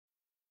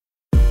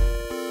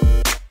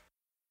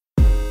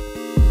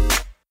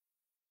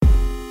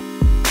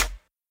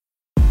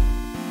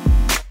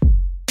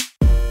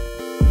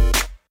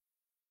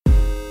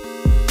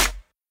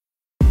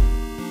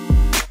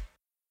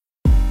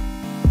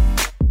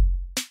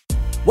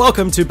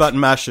Welcome to Button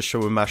Mash, the show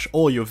where we mash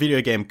all your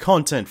video game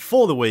content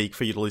for the week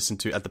for you to listen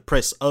to at the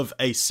press of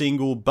a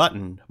single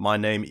button. My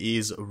name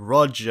is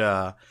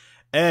Roger,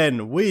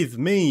 and with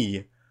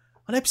me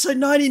on episode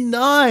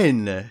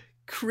 99,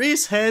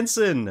 Chris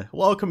Hansen.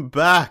 Welcome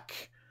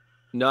back.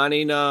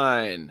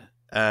 99.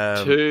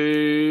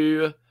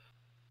 2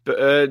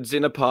 birds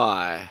in a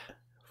pie.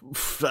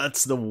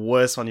 That's the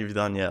worst one you've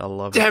done yet. I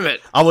love it. Damn it.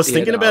 I was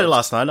thinking about it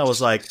last night. I was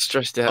like,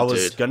 stressed out, I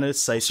was dude. going to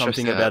say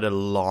something about a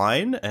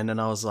line, and then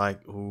I was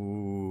like,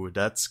 ooh,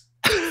 that's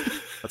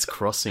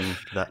crossing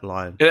that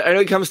line. It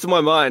only comes to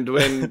my mind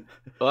when,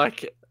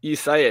 like, you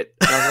say it.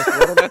 And I was like,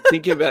 what am I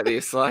thinking about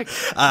this? Like,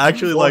 I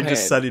actually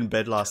just sat in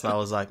bed last night. I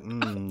was like,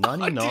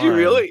 99. Did you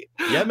really?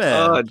 Yeah, man.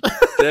 Oh,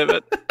 damn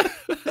it.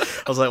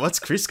 I was like, what's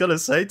Chris going to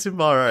say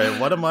tomorrow?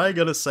 What am I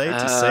going to say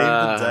to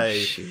save the day?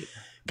 Shit.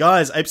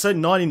 Guys, episode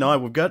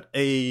 99, we've got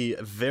a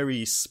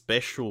very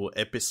special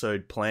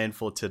episode planned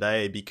for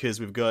today because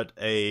we've got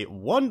a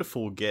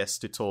wonderful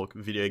guest to talk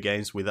video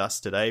games with us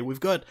today. We've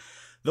got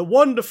the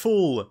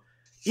wonderful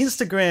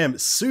Instagram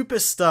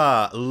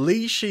superstar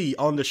Liessshy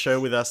on the show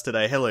with us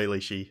today. Hello,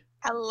 Liessshy.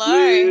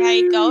 Hello, how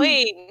you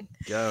going?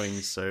 Going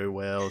so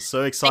well.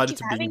 So excited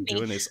to be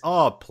doing this.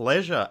 Oh,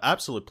 pleasure.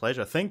 Absolute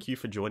pleasure. Thank you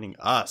for joining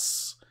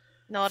us.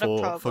 Not a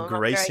problem. For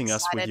gracing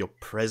us with your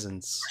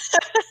presence.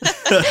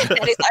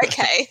 That is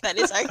okay. That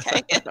is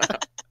okay.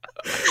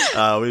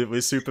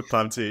 We're super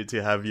pumped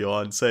to have you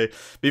on. So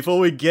before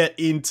we get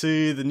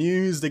into the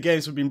news, the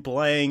games we've been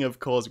playing, of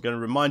course, we're going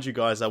to remind you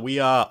guys that we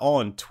are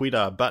on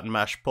Twitter. Button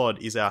Mash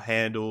Pod is our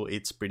handle.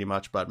 It's pretty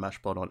much Button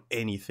Mash Pod on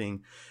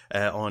anything.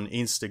 On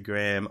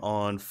Instagram,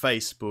 on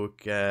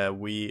Facebook.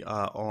 We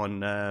are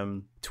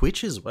on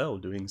Twitch as well,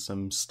 doing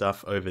some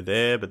stuff over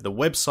there. But the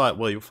website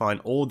where you'll find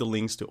all the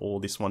links to all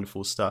this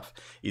wonderful stuff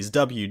is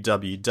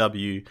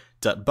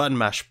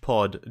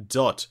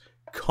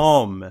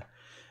www.buttonmashpod.com.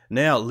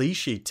 Now,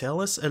 Liessshy,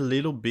 tell us a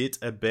little bit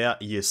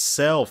about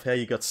yourself, how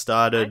you got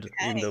started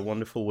in the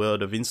wonderful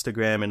world of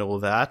Instagram and all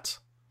that.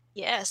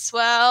 Yes,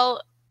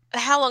 well,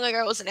 how long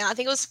ago was it now? I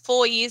think it was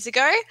 4 years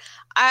ago.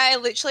 I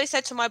literally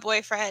said to my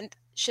boyfriend,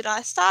 should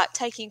I start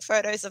taking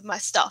photos of my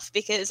stuff?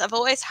 Because I've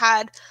always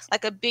had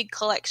like a big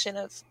collection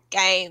of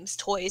games,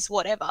 toys,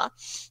 whatever.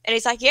 And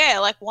he's like, yeah,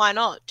 like why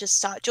not? Just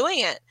start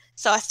doing it.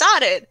 So I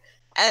started.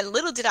 And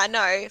little did I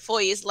know,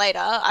 4 years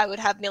later, I would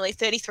have nearly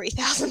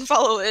 33,000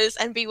 followers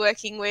and be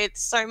working with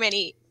so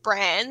many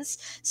brands.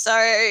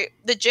 So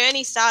the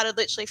journey started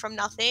literally from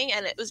nothing,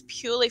 and it was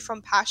purely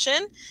from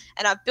passion.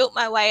 And I've built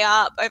my way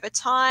up over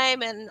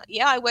time. And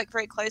yeah, I work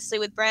very closely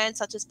with brands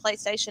such as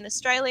PlayStation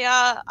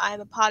Australia.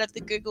 I'm a part of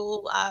the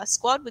Google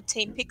squad with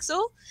Team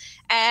Pixel.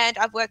 And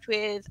I've worked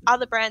with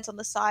other brands on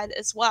the side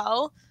as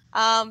well,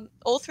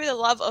 all through the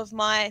love of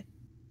my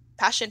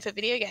passion for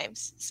video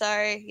games. So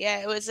yeah,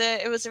 it was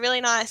a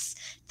really nice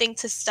thing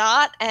to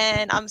start,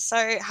 and I'm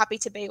so happy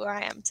to be where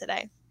I am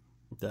today.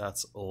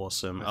 That's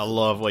awesome. I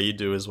love what you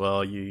do as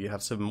well. You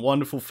have some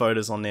wonderful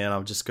photos on there, and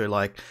I'll just go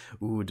like,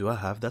 ooh, do I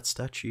have that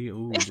statue?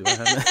 Ooh, do I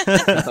have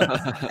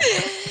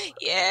that?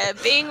 Yeah,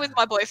 being with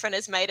my boyfriend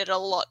has made it a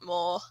lot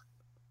more,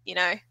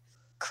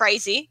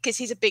 crazy, because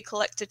he's a big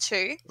collector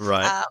too.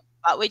 Right.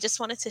 But we just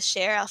wanted to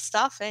share our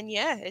stuff, and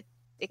yeah,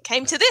 it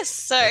came to this,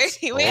 so That's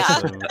here we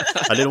awesome. are.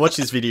 I did watch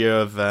this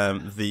video of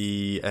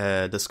the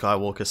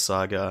Skywalker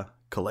Saga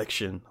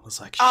collection. I was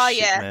like,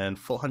 shit, man,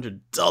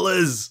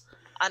 $400.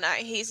 I know,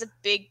 he's a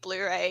big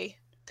Blu-ray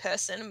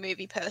person,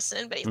 movie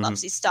person, but he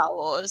loves his Star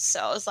Wars, so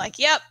I was like,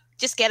 yep,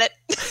 just get it.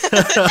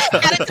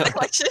 Add it to the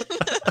collection.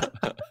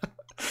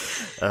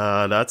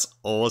 That's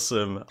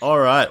awesome. All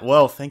right.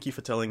 Well, thank you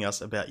for telling us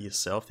about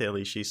yourself there,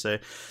 Liessshy. So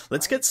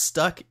let's get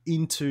stuck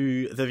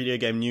into the video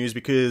game news,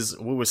 because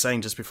we were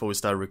saying just before we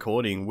started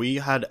recording, we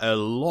had a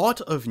lot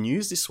of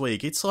news this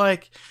week. It's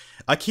like,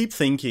 I keep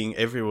thinking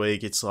every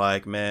week, it's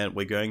like, man,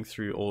 we're going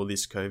through all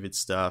this COVID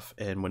stuff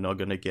and we're not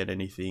going to get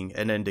anything.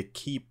 And then they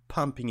keep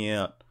pumping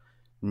out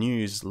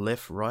news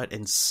left, right,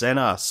 and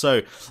center.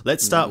 So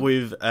let's start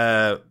with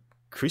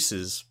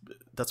Chris's.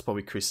 That's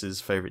probably Chris's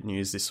favorite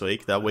news this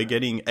week, that we're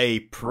getting a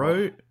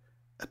Pro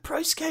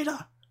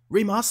Skater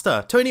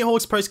remaster. Tony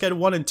Hawk's Pro Skater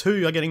 1 and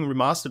 2 are getting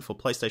remastered for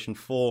PlayStation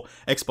 4,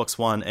 Xbox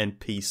One, and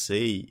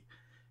PC.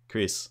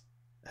 Chris,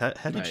 how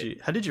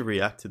did you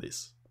react to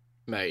this?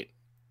 Mate,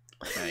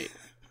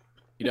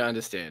 you don't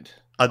understand.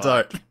 I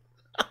don't.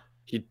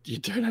 You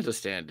don't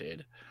understand,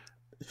 dude.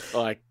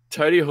 Like,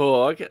 Tony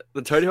Hawk,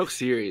 the Tony Hawk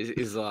series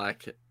is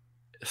like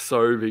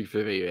so big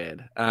for me,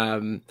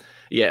 man.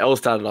 Yeah, it all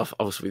started off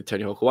obviously with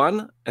Tony Hawk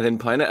 1, and then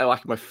playing it at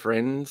like my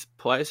friend's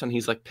place on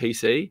his like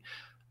PC.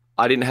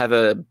 I didn't have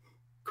a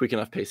quick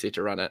enough PC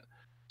to run it,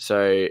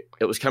 so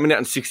it was coming out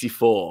in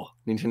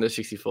Nintendo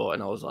 64,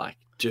 and I was like,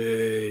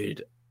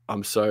 dude,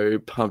 I'm so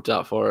pumped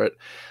up for it.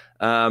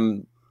 I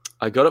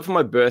got it for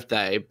my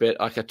birthday, but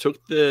like I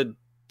took the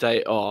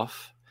day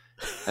off,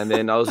 and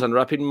then I was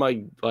unwrapping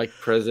my like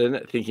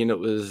present thinking it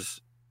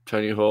was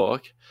Tony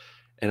Hawk,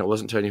 and it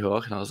wasn't Tony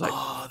Hawk, and I was like,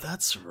 oh,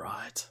 that's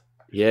right.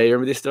 Yeah, you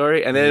remember this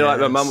story? And then like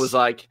my mum was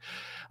like,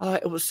 oh,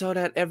 it was sold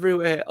out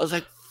everywhere. I was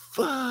like,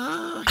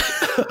 fuck.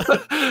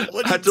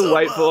 What I had are you to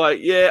wait talking for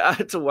I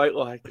had to wait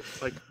like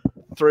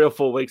 3 or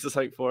 4 weeks or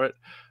something for it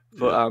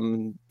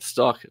for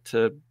stock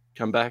to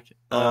come back.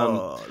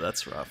 Oh,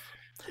 that's rough.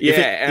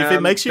 Yeah, If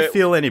it makes you but-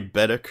 feel any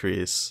better,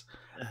 Chris,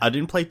 I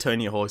didn't play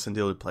Tony Hawk's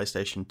until the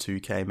PlayStation 2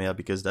 came out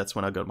because that's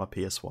when I got my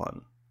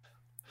PS1.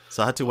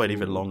 So I had to wait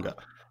even longer.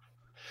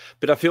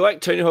 But I feel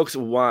like Tony Hawk's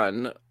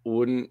 1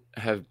 wouldn't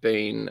have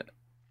been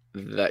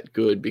that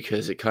good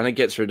because it kind of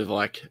gets rid of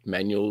like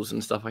manuals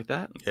and stuff like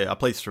that. Yeah, I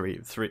played three.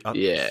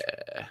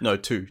 No,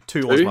 two.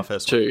 Two was my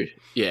first one. Two,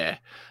 yeah.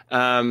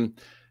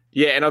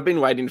 Yeah, and I've been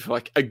waiting for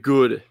like a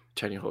good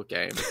Tony Hawk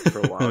game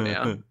for a while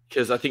now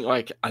because I think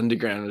like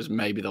Underground was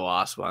maybe the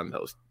last one that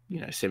was,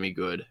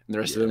 semi-good. And the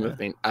rest of them have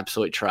been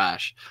absolute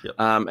trash. Yep.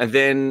 And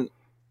then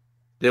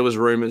there was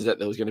rumors that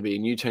there was going to be a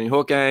new Tony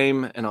Hawk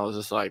game and I was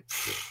just like...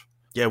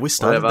 Yeah, we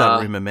started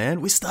that rumor,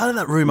 man. We started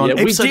that rumor on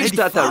episode 85. We did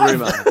start that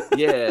rumor.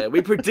 Yeah,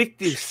 we predict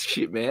this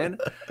shit, man.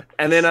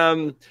 And then,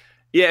 and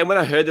when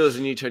I heard there was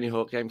a new Tony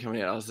Hawk game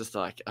coming out, I was just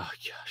like, oh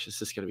gosh,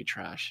 this is going to be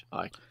trash.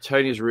 Like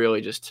Tony's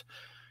really just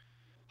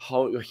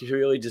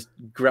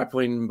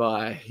grappling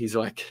by his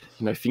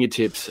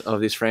fingertips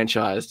of this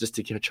franchise just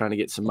to trying to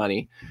get some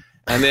money.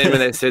 And then when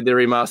they said they're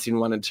remastering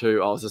 1 and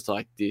 2, I was just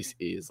like, this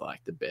is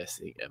like the best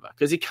thing ever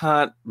because he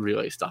can't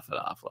really stuff it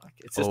up. Like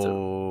it's just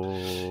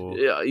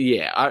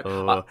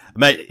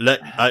mate.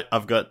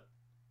 I've got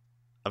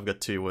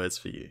 2 words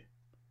for you.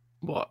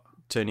 What?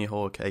 Tony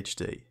Hawk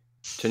HD.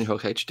 Tony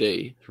Hawk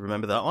HD.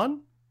 Remember that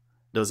one?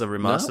 There was a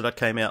remaster that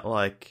came out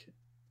like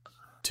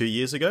 2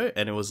 years ago,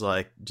 and it was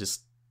like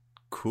just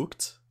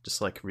cooked,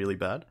 just like really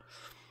bad.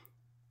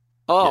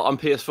 Oh, on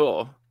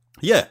PS4.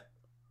 Yeah.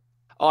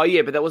 Oh,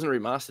 yeah, but that wasn't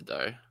remastered,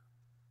 though.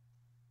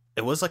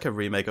 It was like a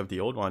remake of the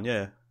old one,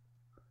 yeah.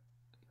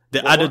 They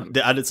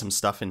added some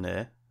stuff in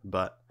there,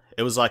 but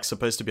it was like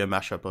supposed to be a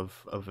mashup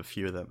of a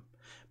few of them.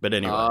 But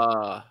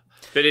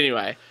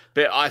anyway.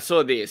 But I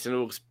saw this, and it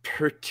looks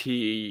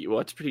pretty...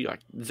 Well, it's pretty,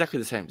 like, exactly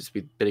the same, just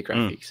with better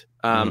graphics.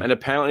 And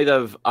apparently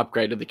they've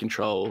upgraded the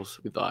controls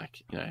with,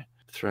 like,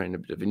 throwing a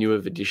bit of a newer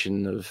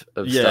edition of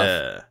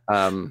stuff.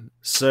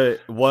 So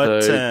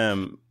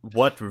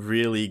what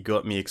really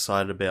got me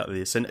excited about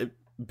this, and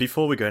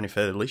before we go any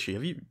further,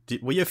 Liessshy,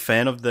 were you a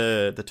fan of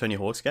the Tony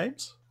Hawk's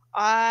games?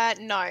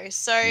 No.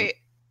 So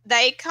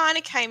they kind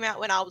of came out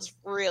when I was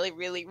really,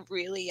 really,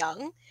 really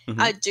young. Mm-hmm.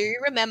 I do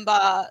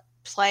remember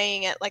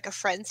playing at like a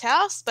friend's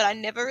house, but I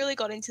never really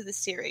got into the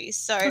series.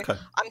 So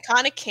I'm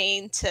kind of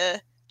keen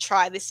to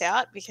try this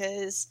out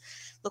because,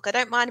 look, I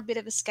don't mind a bit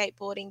of a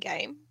skateboarding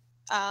game.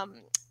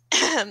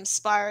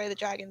 Spyro the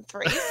Dragon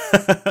 3.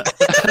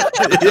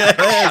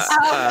 Yes.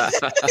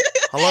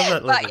 I love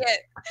that. But yeah,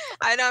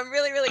 I know I'm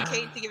really, really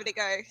keen to give it a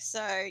go.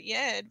 So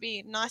yeah, it'd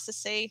be nice to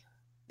see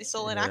this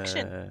all in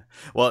action.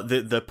 Well,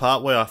 the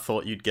part where I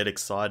thought you'd get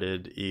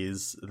excited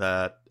is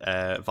that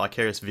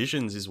Vicarious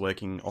Visions is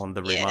working on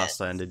the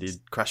remaster, and they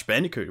did Crash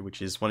Bandicoot,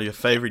 which is one of your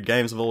favorite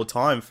games of all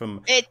time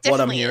from what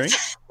I'm hearing.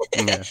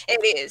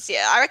 It is,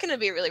 yeah. I reckon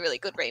it'd be a really, really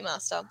good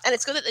remaster. And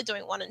it's good that they're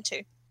doing 1 and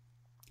 2.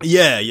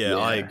 Yeah,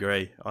 I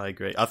agree. I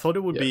thought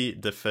it would be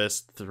the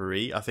first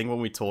 3. I think when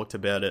we talked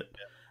about it,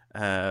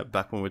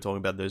 back when we were talking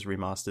about those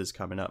remasters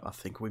coming up, I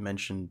think we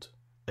mentioned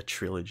a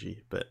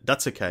trilogy, but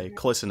that's okay.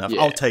 Close enough.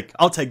 Yeah.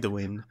 I'll take the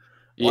win.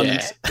 Yeah.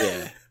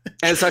 And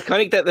it's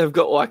iconic that they've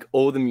got like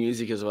all the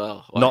music as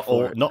well. Like, not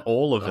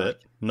all of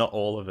it. Not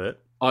all of it.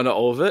 Oh, not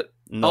all of it?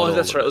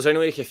 That's right. It was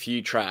only like a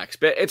few tracks,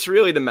 but it's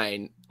really the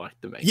main.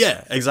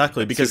 Yeah,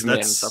 exactly. Because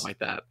that's stuff like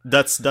that.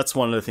 That's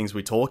one of the things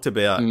we talked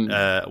about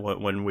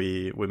when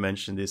we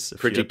mentioned this.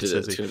 Predicted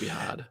it's going to be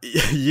hard.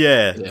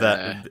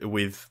 That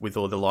with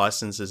all the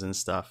licenses and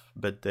stuff,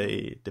 but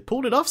they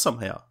pulled it off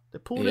somehow. They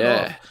pulled it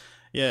off.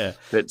 Yeah,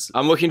 but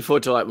I'm looking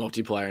forward to like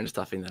multiplayer and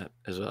stuff in that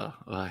as well.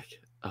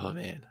 Like, oh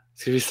man,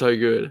 it's gonna be so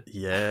good.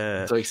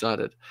 Yeah, I'm so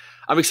excited.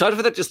 I'm excited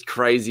for that just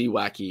crazy,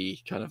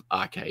 wacky kind of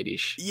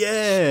arcade-ish.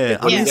 Yeah,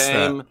 I miss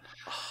game. That.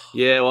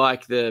 Yeah,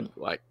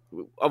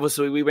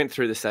 obviously we went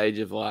through the stage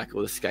of like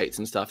all the skates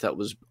and stuff that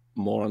was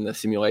more on the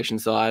simulation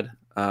side,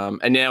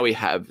 and now we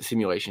have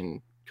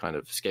simulation kind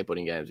of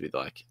skateboarding games with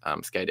like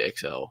Skater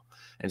XL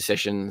and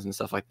sessions and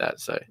stuff like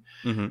that. So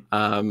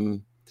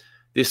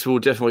this will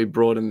definitely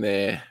broaden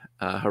their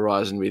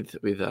horizon with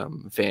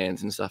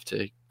fans and stuff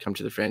to come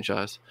to the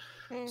franchise.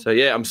 So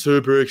yeah, I'm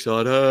super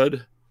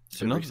excited.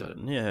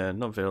 Yeah,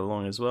 not very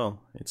long as well.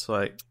 It's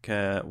like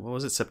what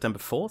was it, September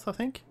 4th, I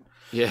think?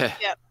 Yeah.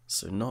 Yep.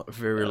 So not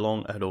very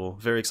long at all.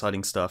 Very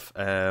exciting stuff.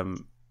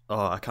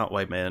 I can't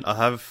wait, man. I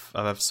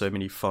have so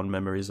many fond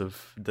memories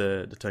of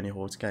the Tony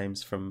Hawk's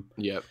games from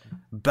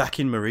back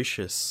in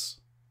Mauritius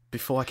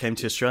before I came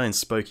to Australia and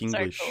spoke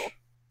English. So cool.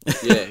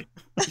 Yeah,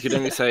 you could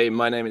only say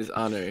my name is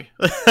Anu.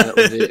 That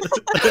was it.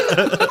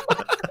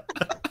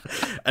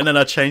 And then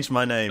I changed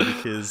my name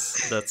because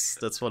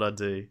that's what I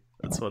do.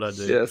 That's what I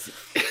do. Yes.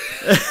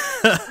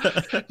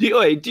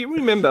 Do you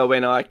remember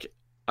when I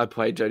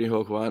played Tony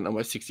Hawk 1 on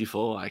my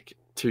 64 like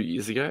 2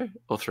 years ago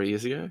or 3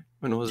 years ago?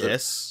 When was it?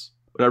 Yes.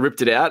 when I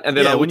ripped it out, and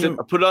then Yeah, I when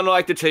put it on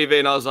like the TV,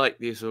 and I was like,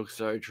 "This looks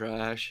so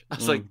trash." I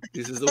was like,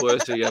 "This is the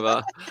worst thing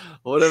ever.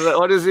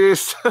 What is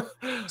this?"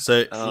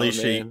 So, Oh,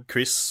 Liessshy, man.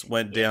 Chris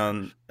went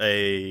down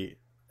a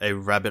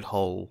rabbit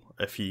hole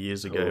a few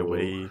years ago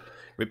where he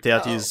ripped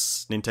out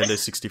his Nintendo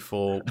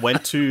 64,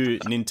 went to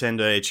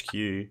Nintendo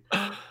HQ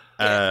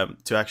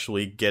to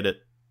actually get it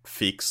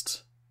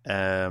fixed.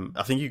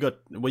 I think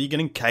were you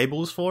getting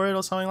cables for it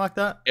or something like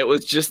that? It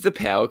was just the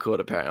power cord,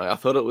 apparently. I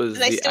thought it was Do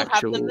they the still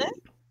actual. have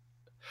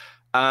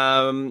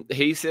them there?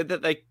 He said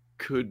that they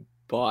could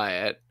buy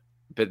it,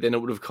 but then it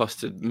would have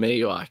costed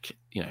me like,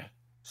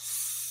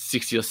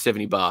 $60 or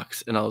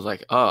 $70. And I was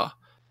like, oh.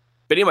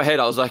 But in my head,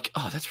 I was like,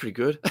 oh, that's pretty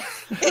good.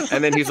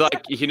 And then he's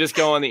like, you can just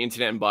go on the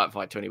internet and buy it for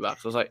like $20. I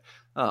was like,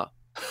 oh.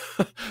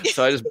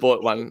 So I just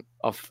bought one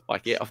off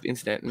the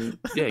internet and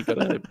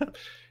got it.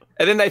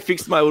 And then they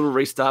fixed my little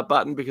restart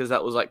button because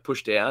that was like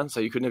pushed down, so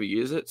you could never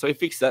use it. So he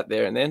fixed that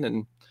there and then,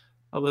 and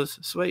I was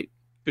sweet,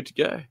 good to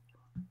go.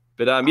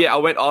 But I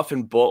went off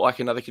and bought like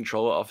another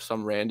controller off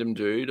some random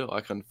dude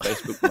like on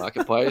Facebook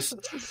Marketplace.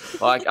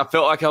 Like I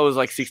felt like I was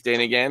like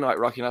 16 again, like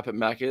rocking up at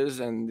Macca's,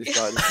 and this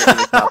guy just sitting in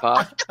the car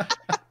park.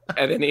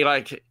 And then he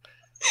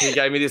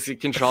gave me this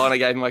controller, and I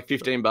gave him like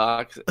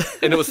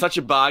 $15. And it was such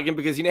a bargain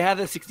because you know how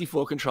the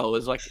 64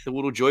 controllers, like the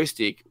little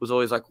joystick was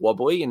always like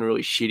wobbly and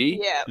really shitty.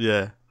 Yeah.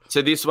 Yeah.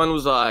 So this one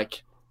was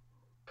like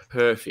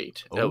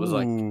perfect. It was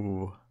like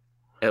Ooh.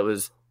 it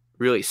was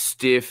really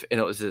stiff, and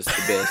it was just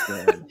the best,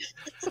 man.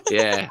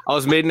 Yeah, I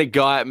was meeting a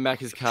guy at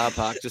Macca's car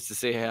park just to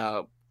see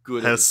how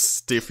good, How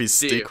stiff his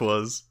stick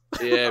was.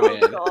 Yeah, Oh,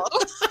 man. God.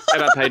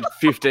 And I paid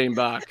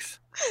 $15.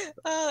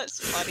 Oh, that's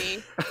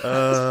funny.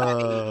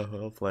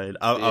 Well played.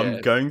 I'm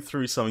Yeah. going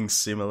through something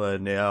similar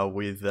now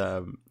with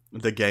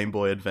the Game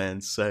Boy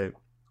Advance. So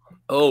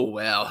Oh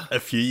wow. a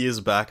few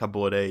years back, I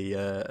bought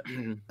a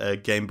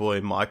Game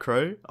Boy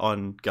Micro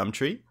on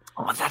Gumtree.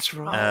 Oh, that's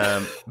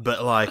right.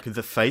 But like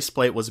the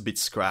faceplate was a bit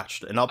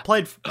scratched, and I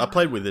played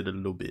with it a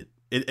little bit.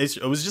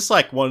 It was just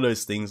like one of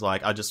those things.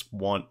 Like I just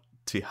want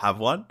to have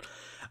one.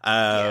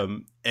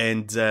 And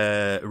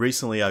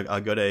recently I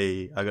got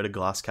a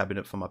glass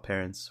cabinet for my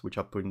parents, which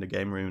I put in the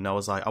game room, and I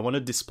was like, I want to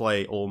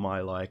display all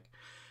my like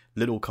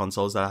little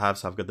consoles that I have.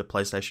 So I've got the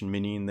PlayStation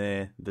Mini in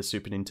there, the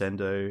Super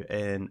Nintendo,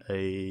 and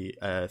a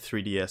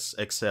 3DS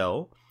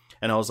XL.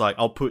 And I was like,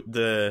 I'll put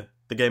the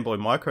Game Boy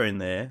Micro in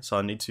there, so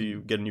I need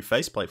to get a new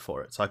faceplate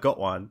for it. So I got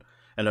one,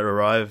 and it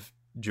arrived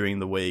during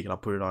the week, and I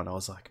put it on. I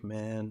was like,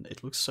 man,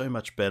 it looks so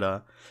much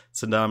better.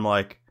 So now I'm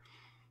like,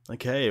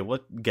 okay,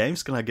 what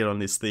games can I get on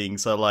this thing?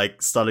 So I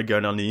like started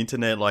going on the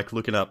internet, like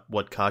looking up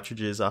what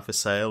cartridges are for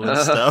sale and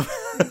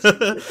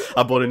stuff.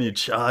 I bought a new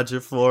charger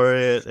for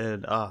it,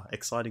 and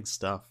exciting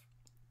stuff.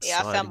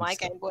 Yeah, I found my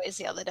Exciting Game Boys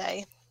the other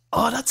day.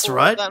 Oh, that's All of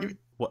right. them.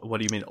 What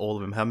do you mean all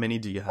of them? How many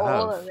do you have?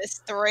 All of them. There's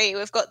 3.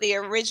 We've got the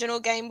original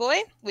Game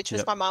Boy, which was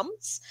Yep. my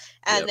mum's,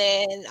 and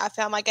then I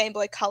found my Game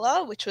Boy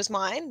Color, which was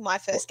mine, my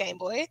first Game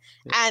Boy,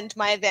 and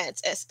my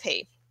Advance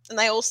SP. And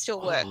they all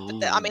still work, but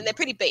they're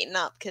pretty beaten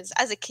up because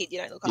as a kid you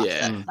don't look after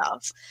that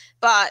stuff.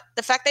 But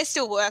the fact they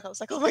still work, I was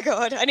like, oh my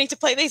god, I need to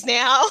play these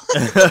now.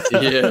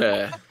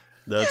 Yeah.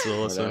 That's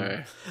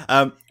awesome.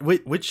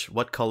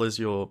 What color's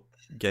your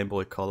Game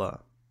Boy Color?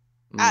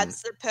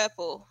 It's the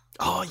purple.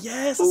 Oh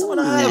yes, that's what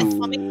I have.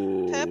 Comic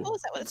purple,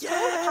 is that what it's called?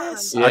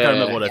 Yes, Yeah. I can't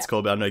remember what it's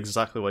called, but I know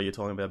exactly what you're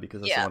talking about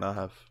because that's the one I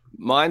have.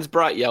 Mine's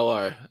bright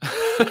yellow.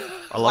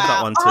 I love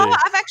that one too. Oh,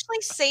 I've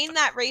actually seen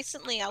that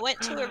recently. I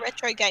went to a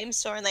retro game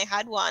store and they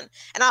had one,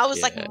 and I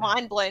was like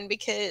mind blown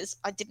because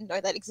I didn't know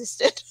that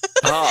existed.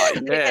 Oh,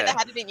 They yeah.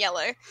 had it in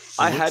yellow.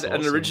 I It had looks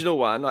an awesome. original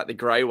one, like the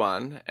grey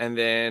one, and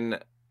then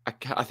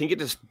I think it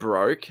just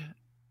broke.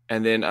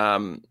 And then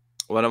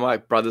one of my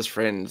brother's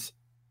friends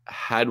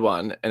had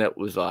one, and it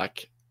was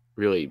like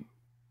really,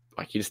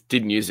 like he just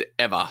didn't use it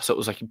ever. So it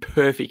was like in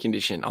perfect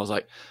condition. I was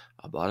like,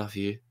 I'll buy it off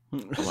you.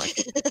 I'm like,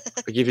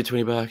 I'll give you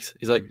 $20.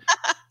 He's like,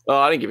 oh,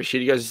 I didn't give a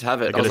shit. You guys just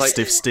have it. I got was a like,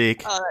 stiff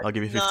stick. Oh, I'll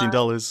give you nice.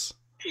 $15.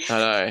 I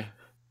know.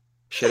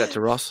 Shout out to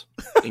Ross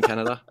in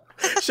Canada.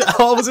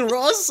 Oh, was it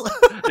Ross?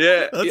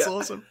 Yeah, That's yeah.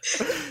 awesome.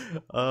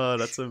 Oh,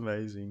 that's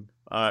amazing.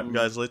 All right,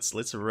 guys,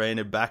 let's rein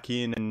it back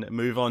in and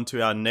move on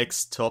to our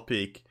next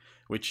topic,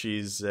 which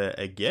is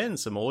again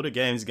some older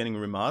games getting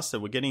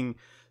remastered. We're getting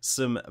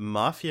some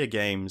Mafia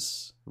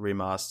games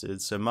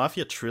remastered. So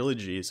Mafia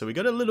Trilogy. So we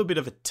got a little bit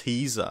of a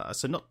teaser.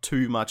 So not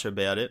too much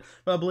about it,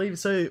 but I believe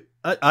so.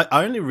 I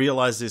only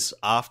realized this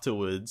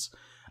afterwards.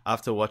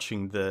 After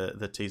watching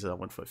the teaser, I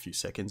went for a few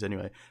seconds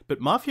anyway.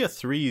 But Mafia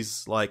 3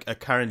 is like a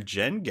current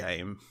gen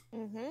game.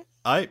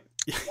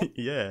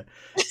 Yeah.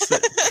 So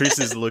Chris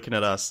is looking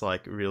at us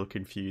like real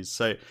confused.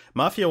 So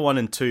Mafia 1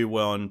 and 2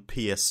 were on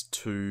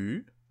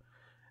PS2.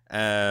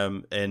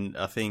 And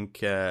I think,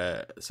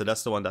 so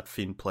that's the one that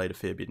Finn played a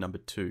fair bit, number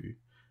 2.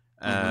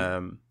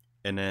 And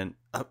then,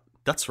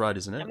 that's right,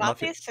 isn't it?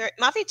 Mafia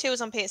 2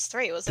 was on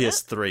PS3, wasn't it?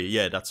 PS3,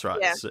 yeah, that's right.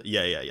 Yeah. So,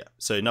 yeah.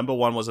 So number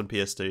 1 was on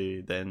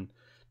PS2, then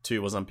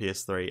 2 was on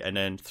PS3, and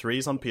then 3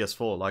 is on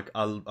PS4. Like,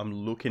 I'm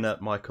looking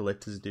at my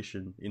collector's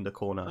edition in the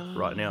corner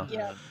right now.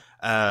 Yeah.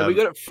 And we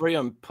got it free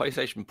on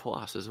PlayStation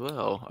Plus as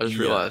well. I just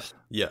realized.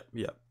 Yeah.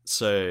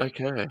 So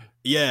Okay.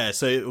 yeah,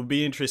 so it will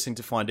be interesting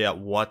to find out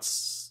what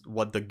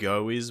the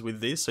go is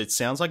with this. So it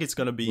sounds like it's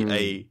going to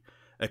be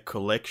a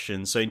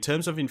collection. So in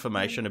terms of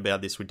information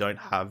about this, we don't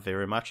have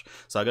very much.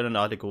 So I got an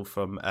article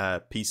from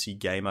PC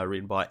Gamer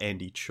written by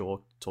Andy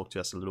Chalk, talked to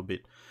us a little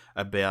bit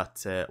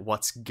about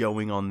what's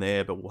going on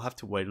there, but we'll have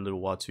to wait a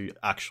little while to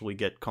actually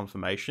get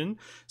confirmation.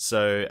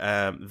 So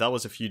that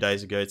was a few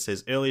days ago. It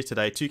says, earlier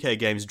today, 2K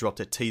Games dropped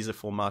a teaser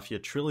for Mafia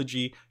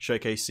Trilogy,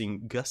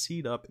 showcasing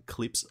gussied up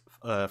clips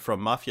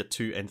from Mafia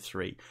 2 and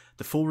 3.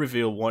 The full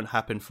reveal won't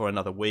happen for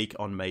another week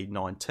on May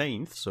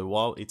 19th, so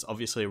while it's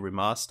obviously a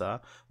remaster,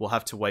 we'll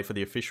have to wait for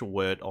the official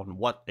word on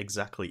what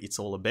exactly it's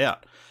all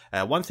about.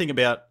 One thing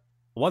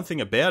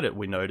about it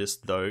we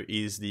noticed, though,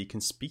 is the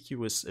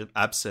conspicuous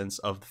absence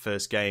of the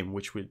first game,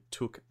 which we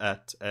took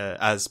at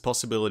as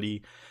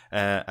possibility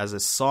as a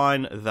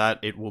sign that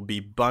it will be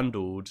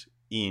bundled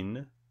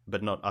in,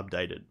 but not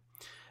updated.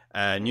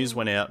 News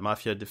went out,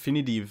 Mafia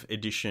Definitive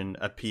Edition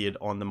appeared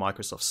on the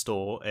Microsoft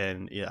Store,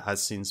 and it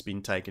has since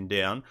been taken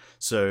down,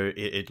 so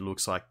it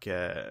looks like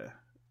a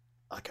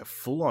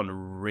full-on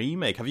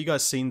remake. Have you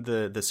guys seen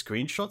the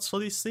screenshots for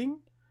this thing?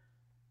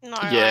 No.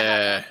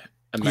 Yeah.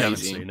 You haven't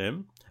Amazing. seen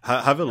them.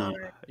 Have a look,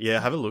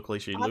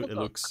 Liessshy. I'll have a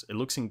look. It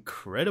looks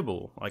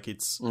incredible. Like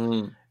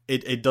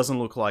it doesn't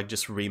look like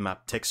just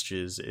remapped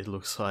textures. It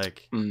looks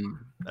like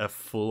a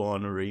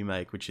full-on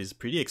remake, which is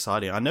pretty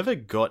exciting. I never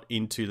got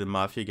into the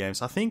Mafia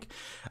games.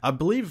 I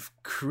believe,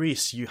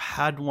 Chris, you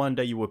had one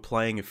that you were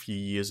playing a few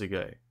years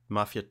ago,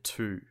 Mafia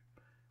 2.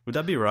 Would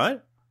that be right?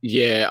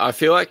 Yeah, I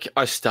feel like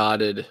I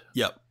started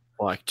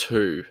like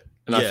 2,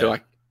 and I feel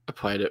like I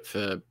played it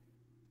for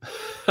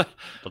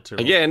Not too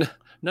long. again,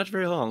 not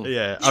very long.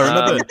 Yeah,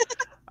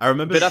 I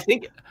remember. But I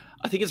think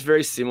it's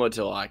very similar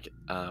to like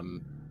I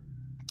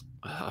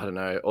don't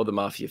know, all the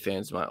Mafia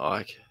fans might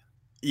like.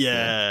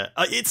 Yeah,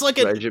 it's like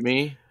Rage a at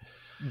me.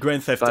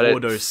 Grand Theft But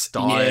Auto it's-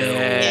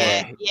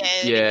 style.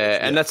 Yeah,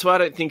 and that's why I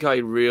don't think I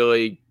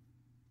really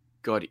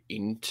got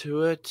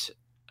into it.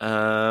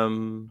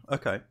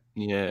 Okay,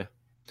 Yeah,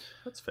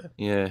 that's fair.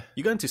 yeah.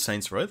 You go into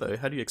Saints Row though.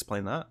 How do you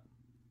explain that?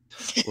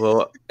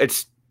 Well,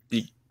 it's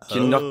you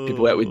can knock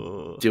people out with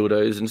Oh.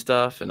 dildos and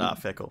stuff, and Nah,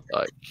 fair call.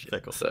 like Fair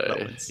call. so. That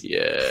wins.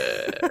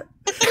 Yeah.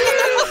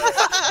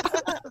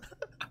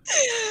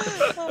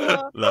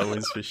 That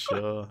wins for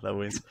sure. That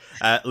wins.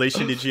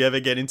 Liessshy, did you ever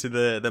get into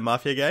the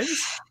Mafia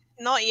games?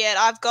 Not yet.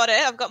 I've got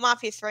it. I've got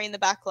Mafia 3 in the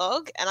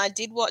backlog, and I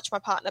did watch my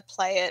partner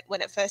play it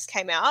when it first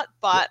came out,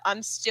 but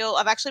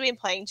I've actually been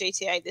playing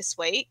GTA this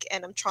week,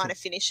 and I'm trying to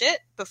finish it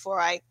before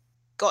I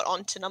got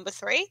on to number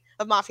 3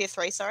 of Mafia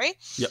 3, sorry.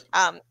 Yep.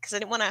 Because I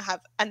didn't want to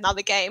have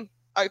another game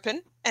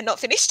open and not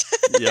finished.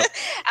 Yep.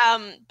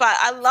 But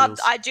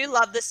I do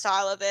love the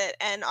style of it,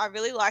 and I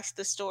really liked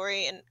the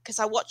story, and because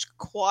I watched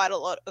quite a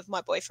lot of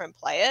my boyfriend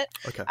play it.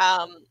 Okay.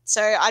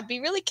 So I'd be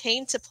really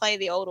keen to play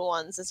the older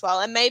ones as well,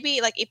 and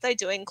maybe like if they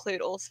do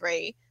include all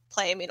 3,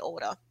 play them in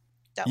order.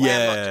 That way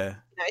I'm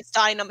not just,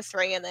 starting number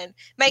 3 and then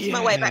making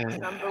my way back to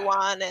number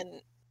 1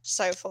 and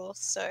so forth.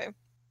 So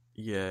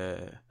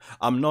Yeah.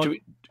 I'm not.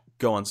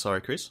 Go on.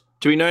 Sorry, Chris.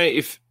 Do we know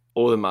if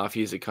all the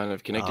mafias are kind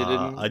of connected?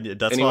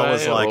 That's why I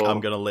was anyway, like, or- I'm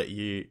going to let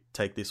you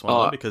take this one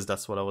on because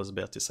that's what I was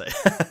about to say.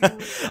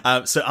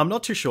 So I'm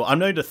not too sure. I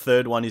know the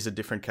third one is a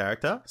different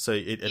character. So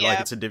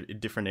it's a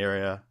different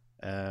area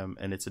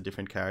and it's a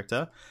different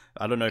character.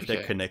 I don't know if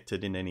they're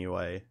connected in any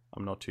way.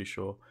 I'm not too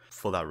sure.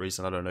 For that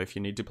reason, I don't know if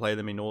you need to play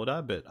them in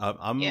order, but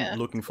I'm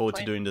looking forward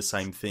to doing the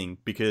same thing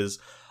because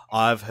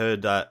I've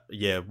heard that,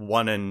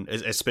 1 and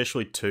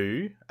especially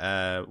 2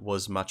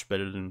 was much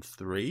better than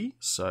 3.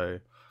 So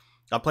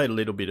I played a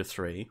little bit of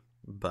 3,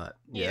 but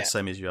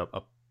same as you, I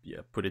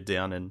put it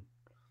down and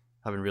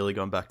haven't really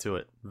gone back to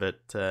it.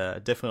 But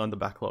definitely on the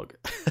backlog.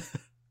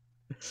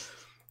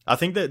 I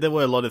think that there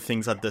were a lot of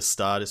things at the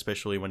start,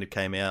 especially when it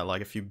came out,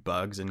 like a few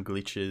bugs and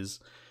glitches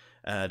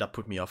that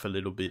put me off a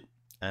little bit.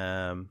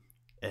 And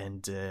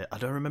I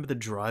don't remember the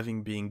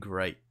driving being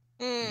great.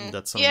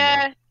 That's something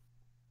that,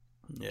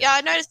 yeah,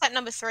 I noticed that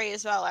number 3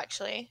 as well,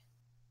 actually,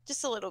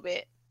 just a little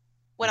bit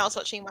when I was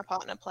watching my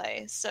partner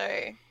play. So,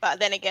 but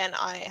then again,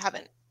 I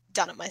haven't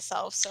done it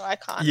myself, so I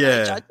can't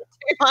really judge it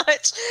too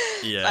much.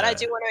 Yeah, but I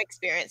do want to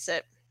experience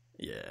it.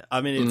 Yeah, I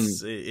mean,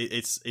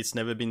 it's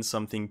never been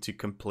something to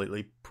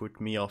completely put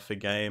me off a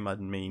game. I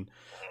mean,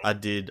 I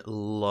did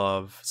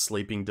love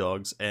Sleeping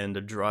Dogs, and the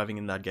driving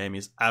in that game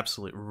is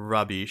absolute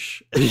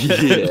rubbish.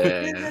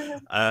 Yeah.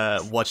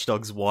 Watch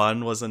Dogs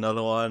 1 was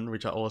another one,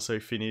 which I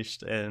also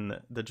finished, and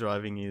the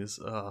driving is,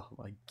 oh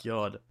my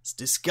god, it's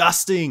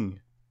disgusting.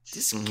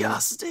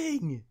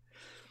 Disgusting.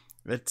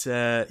 But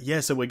so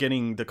we're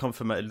getting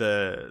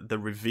the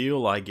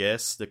reveal, I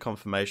guess, the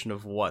confirmation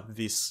of what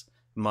this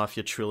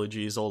Mafia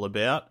Trilogy is all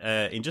about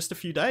in just a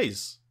few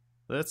days.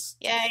 That's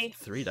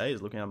 3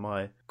 days. Looking at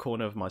my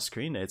corner of my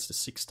screen there, it's the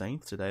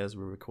 16th today as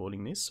we're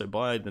recording this. So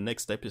by the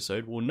next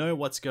episode, we'll know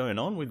what's going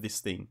on with this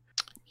thing.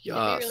 It'd be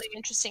Yes. really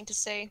interesting to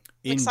see.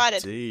 I'm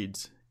excited.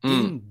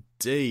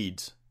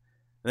 Indeed.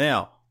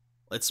 Now,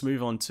 let's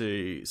move on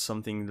to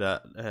something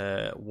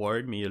that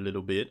worried me a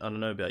little bit. I don't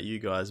know about you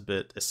guys,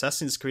 but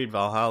Assassin's Creed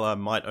Valhalla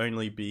might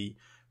only be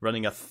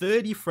running at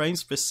 30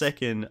 frames per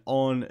second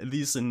on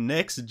this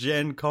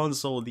next-gen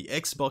console, the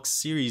Xbox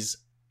Series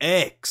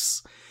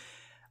X.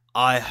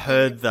 I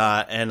heard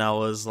that and I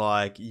was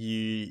like,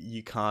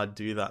 you can't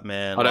do that,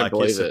 man. I don't like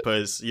believe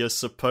it. You're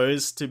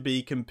supposed to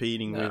be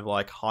competing No. with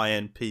like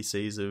high-end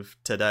PCs of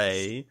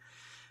today.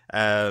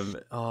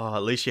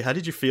 Liessshy, how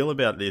did you feel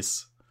about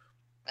this?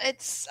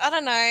 I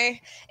don't know.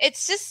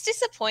 It's just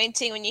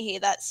disappointing when you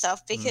hear that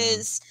stuff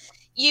because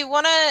you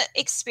want to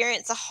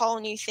experience a whole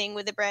new thing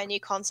with a brand new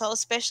console,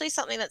 especially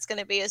something that's going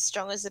to be as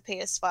strong as the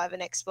PS5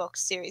 and Xbox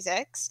Series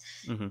X.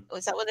 Mm-hmm.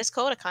 Was that what it's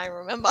called? I can't even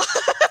remember.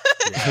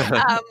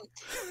 Yeah.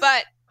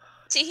 But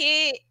to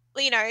hear,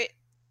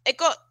 it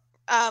got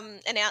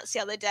announced the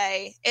other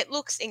day. It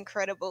looks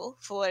incredible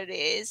for what it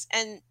is.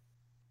 And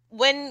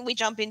when we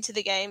jump into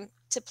the game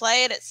to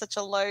play it at such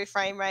a low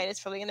frame rate, it's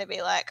probably going to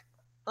be like,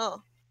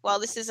 oh, well,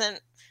 this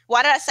isn't...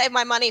 Why did I save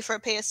my money for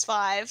a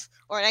PS5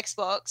 or an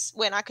Xbox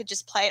when I could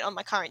just play it on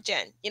my current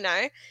gen,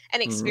 and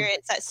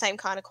experience that same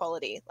kind of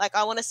quality? Like,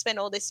 I want to spend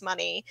all this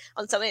money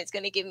on something that's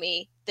going to give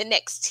me the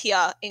next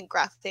tier in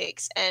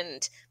graphics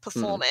and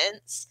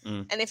performance.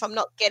 And if I'm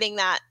not getting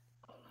that,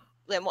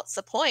 then what's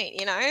the point,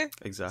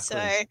 Exactly.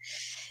 So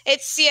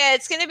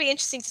it's going to be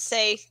interesting to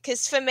see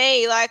because for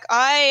me, like,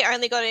 I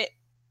only got it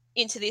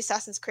into the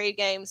Assassin's Creed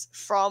games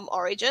from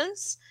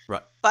Origins.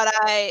 Right. But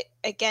I,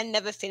 again,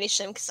 never finished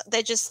them because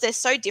they're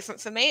so different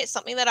for me. It's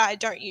something that I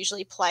don't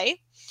usually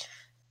play.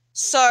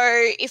 So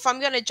if I'm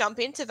going to jump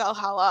into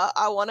Valhalla,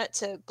 I want it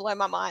to blow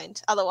my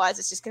mind. Otherwise,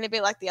 it's just going to be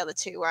like the other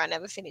two where I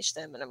never finish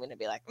them and I'm going to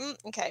be like,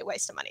 okay,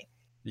 waste of money.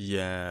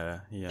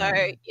 Yeah.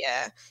 So,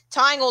 yeah,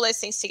 tying all those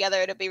things together,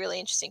 it'll be really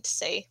interesting to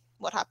see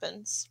what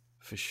happens.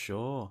 For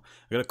sure.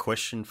 I got a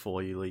question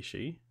for you,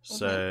 Liessshy.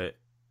 So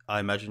I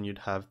imagine you'd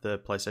have the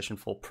PlayStation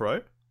 4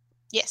 Pro?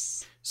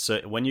 Yes. So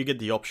when you get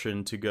the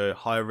option to go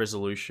higher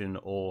resolution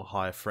or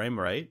higher frame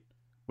rate,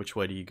 which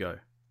way do you go?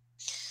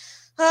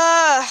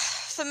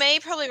 For me,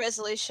 probably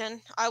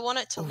resolution. I want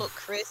it to look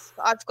crisp.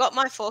 I've got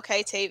my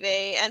 4K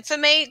TV, and for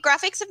me,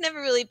 graphics have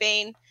never really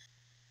been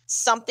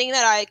something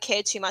that I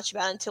cared too much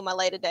about until my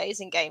later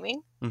days in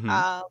gaming. And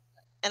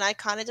I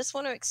kind of just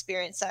want to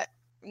experience that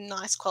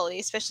nice quality,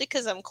 especially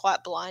because I'm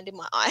quite blind in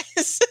my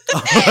eyes. So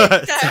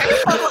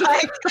I'm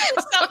like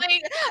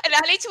something, and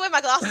I need to wear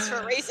my glasses for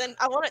a reason.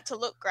 I want it to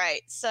look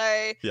great.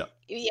 So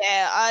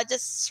yeah,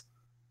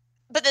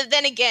 but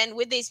then again,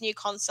 with these new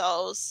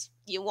consoles,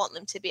 you want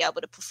them to be able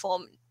to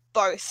perform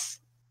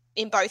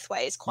in both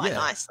ways quite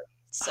nicely.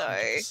 So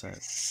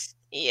 100%.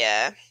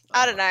 yeah,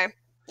 I don't know.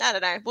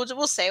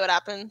 We'll see what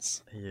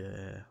happens.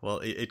 Yeah. Well,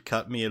 it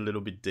cut me a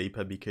little bit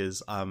deeper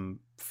because I'm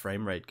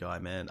frame rate guy,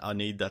 man. I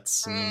need that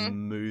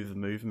smooth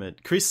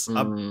movement. Chris,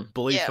 I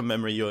believe from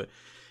memory you're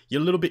a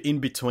little bit in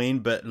between,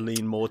 but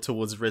lean more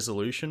towards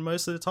resolution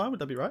most of the time. Would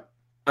that be right?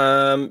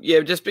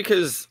 Yeah, just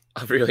because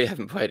I really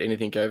haven't played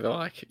anything over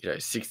like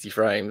 60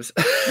 frames,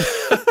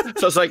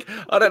 so it's like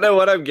I don't know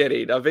what I'm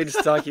getting. I've been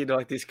stuck in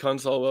like this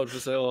console world for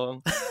so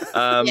long.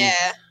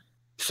 Yeah.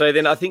 So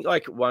then I think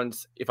like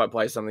once if I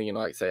play something in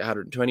like say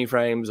 120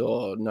 frames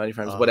or 90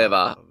 frames,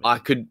 whatever, I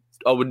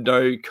would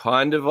know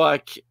kind of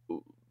like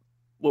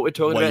what we're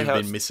talking what about. You've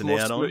how been missing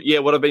out on. Yeah,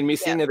 what I've been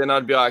missing, and then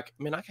I'd be like,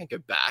 I mean, I can't go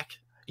back.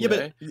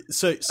 But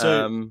so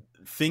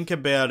think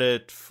about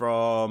it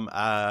from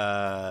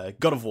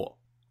God of War.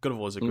 God of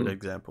War is a good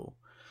example.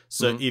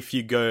 So if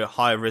you go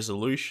high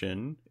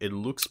resolution, it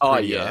looks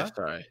prettier,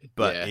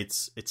 but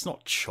it's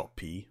not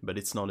choppy, but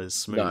it's not as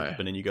smooth. No.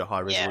 But then you go high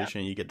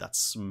resolution, you get that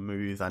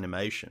smooth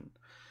animation.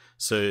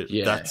 So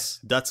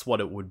that's what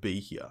it would be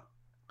here.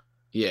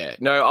 Yeah,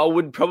 no, I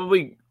would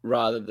probably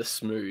rather the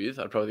smooth.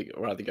 I'd probably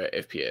rather go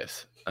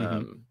FPS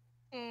than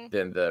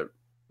the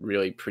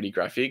really pretty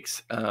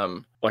graphics.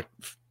 Like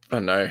I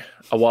don't know,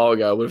 a while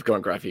ago I would have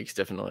gone graphics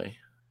definitely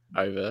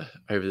over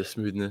the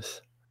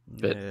smoothness.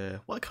 But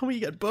why can't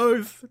we get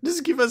both?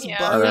 Just give us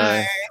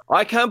both.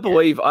 I can't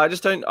believe. I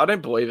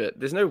don't believe it.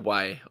 There's no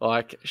way.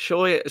 Like,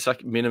 surely it's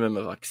like minimum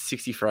of like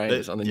 60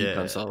 frames on the new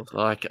console.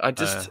 Like, I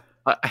just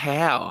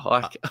how?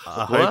 Like,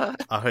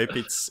 I hope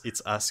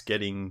it's us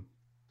getting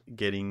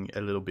a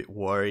little bit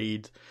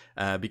worried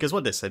because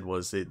what they said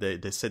was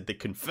they said they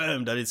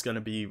confirmed that it's going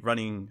to be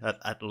running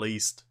at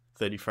least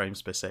 30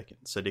 frames per second.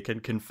 So they can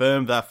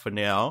confirm that for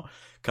now.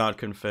 Can't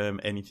confirm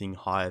anything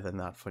higher than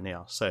that for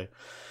now. So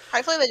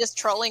hopefully they're just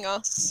trolling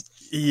us.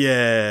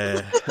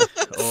 Yeah.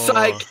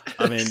 Psych.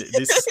 I mean,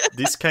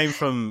 this came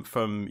from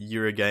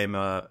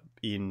Eurogamer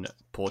in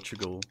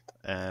Portugal.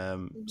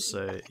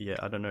 So yeah,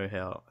 I don't know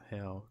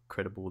how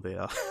credible they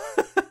are.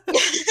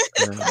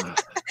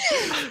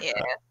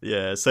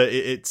 Yeah, so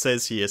it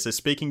says here, so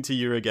speaking to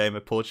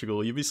Eurogamer Portugal,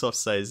 Ubisoft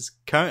says,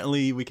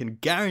 currently we can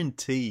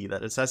guarantee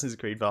that Assassin's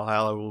Creed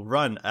Valhalla will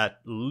run at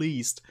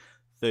least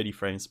 30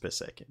 frames per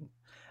second.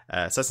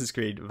 Assassin's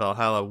Creed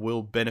Valhalla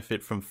will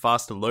benefit from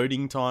faster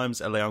loading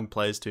times, allowing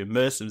players to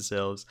immerse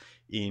themselves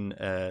in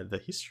the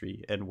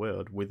history and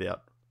world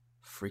without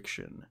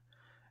friction.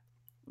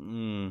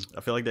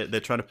 I feel like they're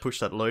trying to push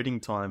that loading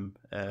time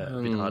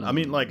a bit hard. I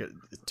mean, like,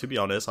 to be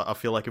honest, I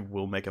feel like it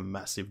will make a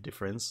massive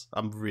difference.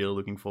 I'm really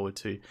looking forward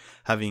to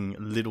having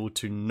little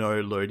to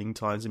no loading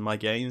times in my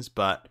games,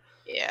 but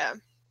yeah,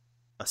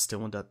 I still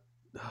want that.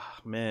 Oh,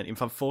 man,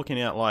 if I'm forking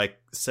out like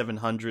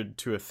 $700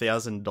 to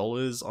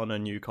 $1,000 on a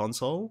new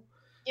console,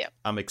 yep,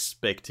 I'm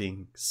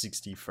expecting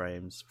 60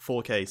 frames,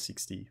 4K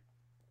 60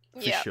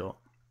 for sure.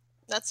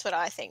 That's what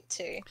I think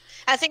too.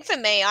 I think for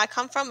me, I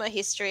come from a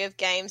history of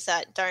games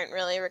that don't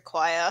really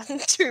require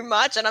too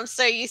much, and I'm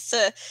so used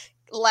to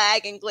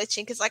lag and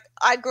glitching because, like,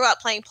 I grew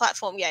up playing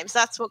platform games.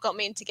 That's what got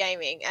me into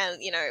gaming,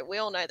 and you know, we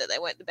all know that they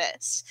weren't the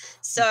best.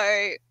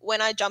 So when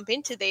I jump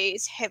into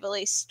these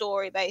heavily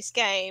story-based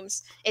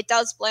games, it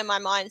does blow my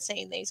mind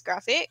seeing these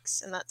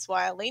graphics, and that's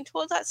why I lean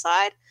towards that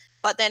side.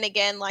 But then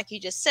again, like you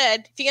just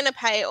said, if you're going to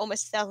pay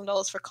almost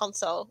 $1,000 for a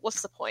console,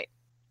 what's the point?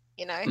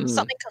 You know,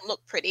 something can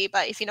look pretty,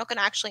 but if you're not going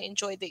to actually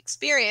enjoy the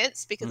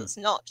experience because it's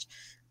not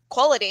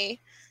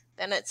quality,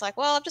 then it's like,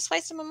 well, I've just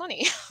wasted my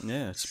money.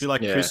 Yeah, it's be like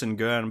Chris and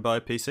go out and buy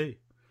a PC.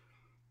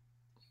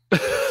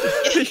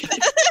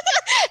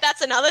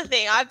 That's another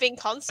thing. I've been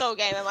console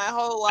gamer my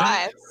whole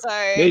life,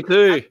 so me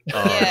too.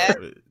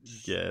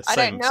 Yeah. I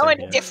don't know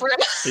any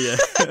different. Yeah.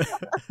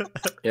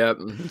 Yep,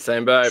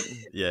 same boat.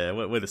 Yeah,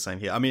 we're the same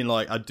here. I mean,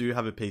 like, I do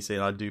have a PC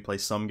and I do play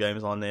some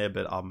games on there,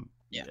 but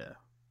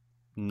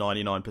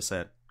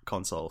 99%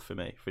 console for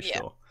me, for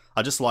sure.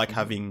 I just like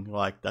having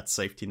like that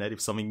safety net. If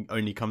something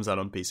only comes out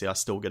on PC, I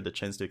still get the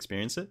chance to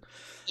experience it.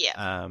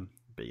 Yeah.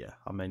 But yeah,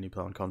 I mainly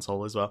play on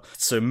console as well.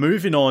 So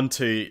moving on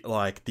to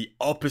like the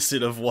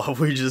opposite of what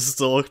we just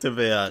talked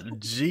about.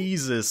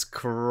 Jesus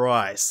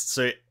Christ.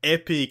 So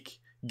Epic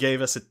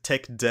gave us a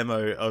tech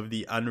demo of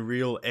the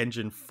Unreal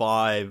Engine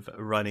 5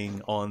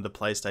 running on the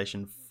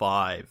PlayStation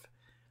 5.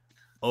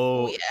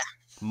 Oh yeah.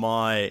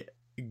 My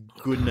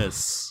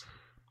goodness.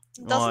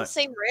 It doesn't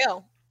seem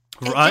real.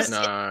 Right?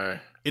 No.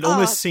 It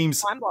almost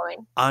seems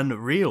mind-blowing.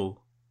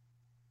 Unreal.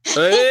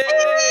 Hey!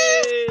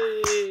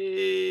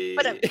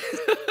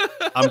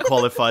 I'm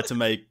qualified to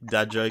make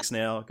dad jokes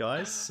now,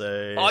 guys.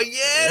 So. Oh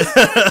yes!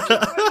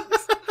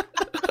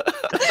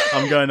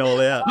 I'm going all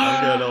out.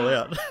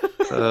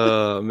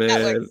 Oh man,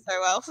 that works so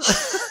well.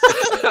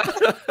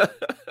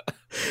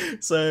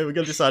 So we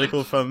got this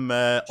article from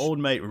old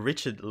mate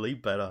Richard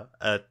Leadbetter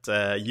at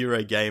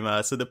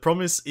Eurogamer. So the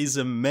promise is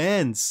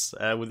immense,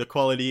 with the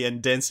quality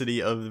and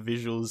density of the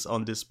visuals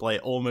on display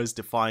almost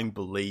defying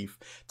belief.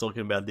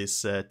 Talking about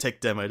this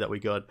tech demo that we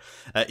got.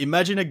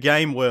 Imagine a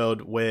game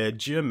world where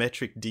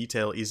geometric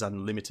detail is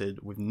unlimited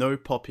with no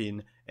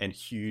pop-in and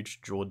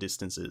huge draw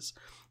distances.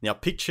 Now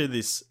picture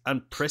this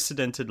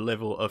unprecedented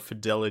level of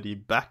fidelity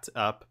backed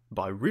up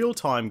by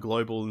real-time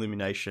global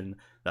illumination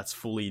that's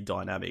fully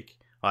dynamic.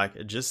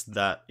 Like, just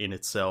that in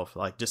itself,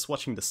 like, just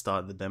watching the start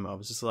of the demo, I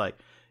was just like,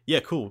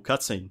 yeah, cool,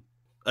 cutscene.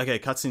 Okay,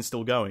 cutscene's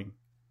still going.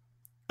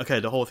 Okay,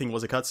 the whole thing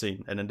was a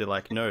cutscene. And then they're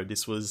like, no,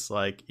 this was,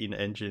 like,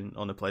 in-engine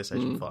on a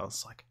PlayStation 5. I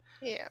was like,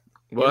 yeah.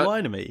 You're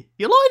lying to me.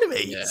 You're lying to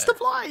me. Yeah. Stop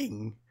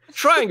lying.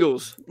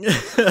 Triangles.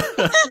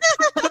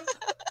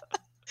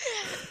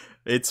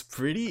 It's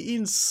pretty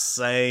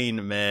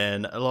insane,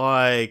 man.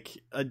 Like,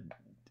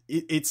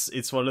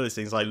 it's one of those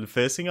things, like, the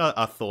first thing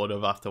I thought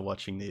of after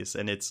watching this,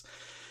 and it's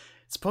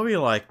probably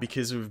like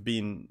because we've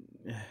been,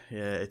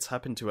 it's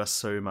happened to us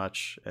so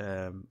much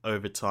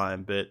over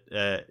time, but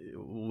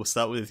we'll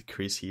start with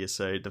Chris here.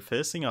 So the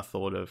first thing I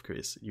thought of,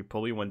 Chris, you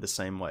probably went the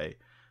same way.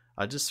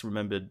 I just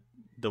remembered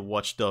the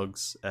Watch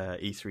Dogs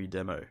E3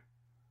 demo.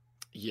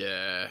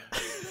 Yeah.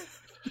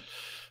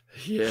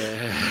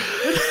 Yeah.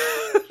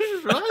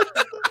 Right?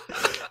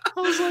 I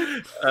was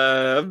like...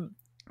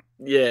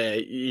 yeah,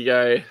 you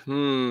go,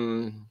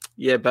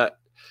 yeah, but...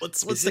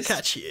 What's the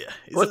catch here?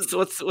 What's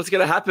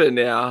going to happen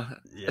now?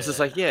 Yeah. It's just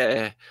like,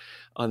 yeah,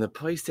 on the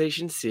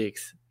PlayStation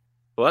 6.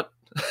 What?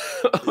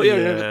 We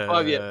haven't had the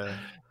 5 yet.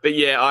 But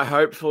yeah, I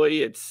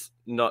hopefully it's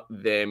not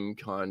them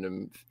kind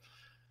of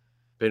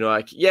being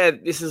like, yeah,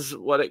 this is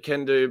what it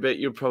can do, but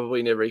you'll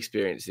probably never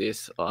experience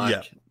this.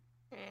 Like,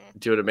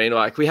 do you know what I mean?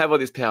 Like, we have all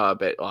this power,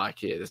 but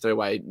like, yeah, there's no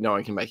way no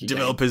one can make it.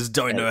 Developers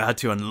don't know how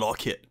to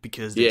unlock it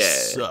because they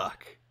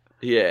suck.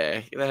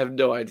 Yeah, they have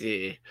no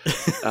idea.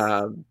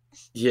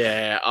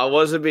 Yeah, I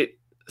was a bit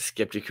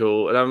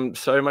skeptical, and I'm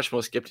so much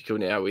more skeptical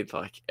now with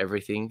like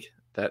everything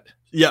that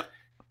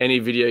any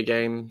video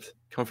games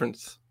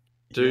conference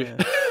do.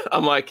 Yeah.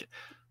 I'm like,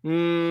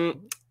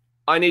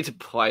 I need to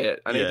play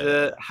it. I need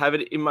to have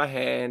it in my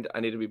hand. I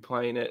need to be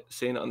playing it,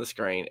 seeing it on the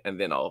screen, and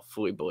then I'll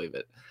fully believe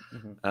it.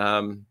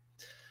 Mm-hmm.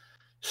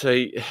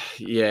 So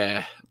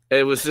yeah,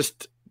 it was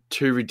just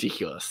too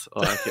ridiculous.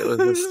 Like, it was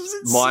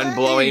just mind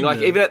blowing.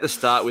 Like, even at the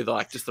start with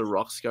like just the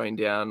rocks going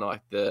down,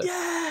 like the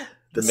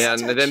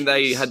mountain, and then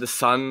they had the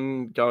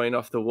sun going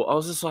off the wall. I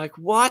was just like,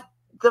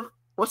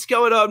 what's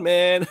going on,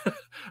 man?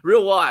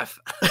 Real life.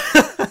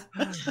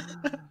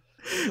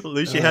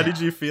 Liessshy, how did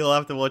you feel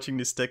after watching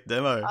this tech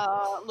demo?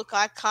 Look,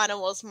 I kind of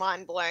was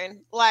mind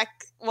blown. Like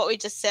what we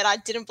just said, I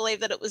didn't believe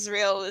that it was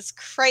real. It was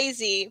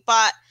crazy.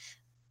 But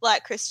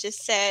like Chris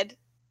just said,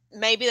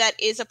 maybe that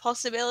is a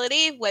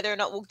possibility. Whether or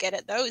not we'll get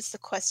it, though, is the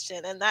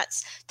question. And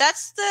that's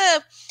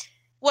the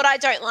what I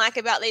don't like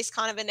about these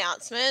kind of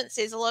announcements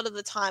is a lot of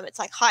the time it's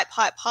like hype,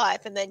 hype,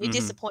 hype, and then you're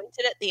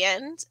disappointed at the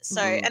end.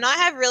 So, and I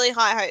have really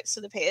high hopes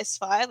for the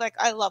PS5. Like,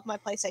 I love my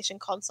PlayStation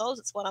consoles.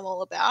 It's what I'm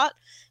all about.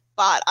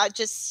 But I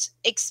just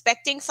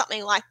expecting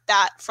something like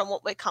that from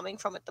what we're coming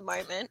from at the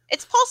moment.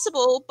 It's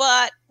possible,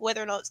 but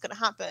whether or not it's going to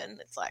happen,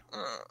 it's like,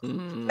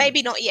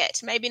 maybe not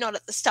yet. Maybe not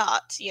at the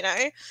start, you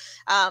know?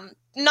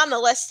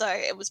 Nonetheless, though,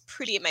 it was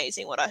pretty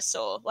amazing what I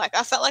saw. Like,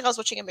 I felt like I was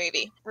watching a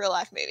movie, real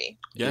life movie.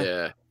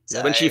 Yeah.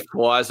 So, when she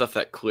flies off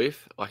that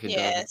cliff, like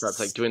it starts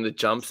like doing the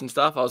jumps and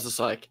stuff, I was just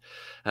like,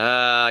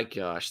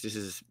 gosh, this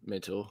is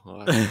mental.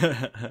 Like,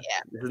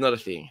 this is not a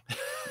thing.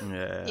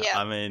 Yeah.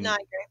 I mean, no, I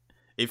agree.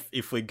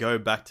 If we go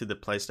back to the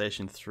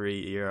PlayStation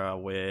 3 era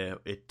where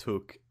it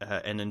took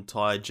an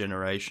entire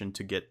generation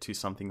to get to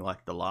something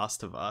like The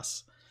Last of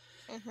Us,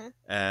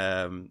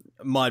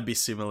 might be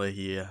similar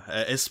here,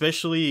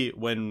 especially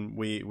when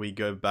we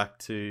go back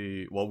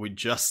to what we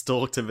just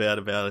talked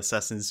about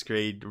Assassin's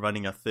Creed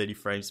running at 30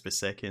 frames per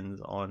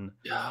second on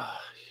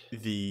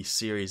the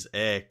Series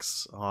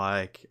X.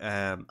 Like,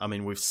 I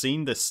mean, we've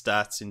seen the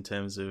stats in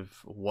terms of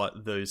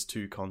what those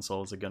two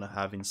consoles are going to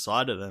have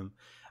inside of them,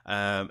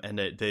 and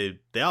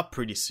they are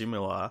pretty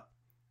similar.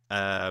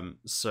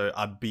 So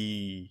I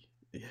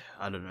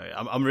don't know.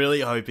 I'm really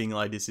hoping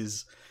like this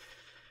is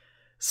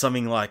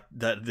something like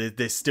that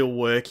they're still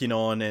working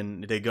on,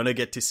 and they're gonna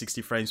get to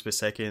 60 frames per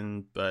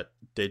second, but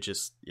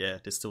there's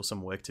still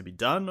some work to be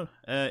done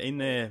in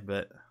there.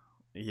 But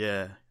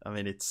yeah, I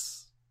mean,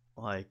 it's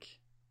like,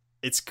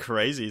 it's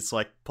crazy. It's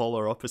like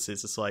polar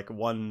opposites. It's like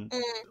one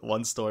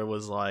story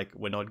was like,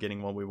 we're not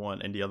getting what we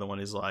want, and the other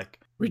one is like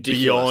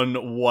ridiculous,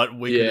 beyond what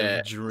we could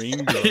have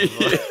dreamed of.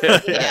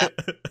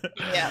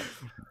 Yeah.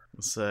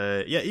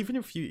 So yeah, even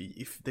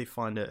if they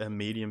find a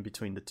medium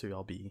between the two,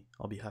 I'll be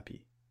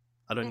happy.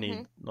 I don't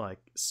need like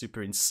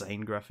super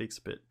insane graphics,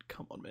 but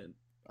come on, man.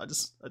 I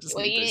just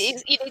need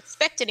this. You'd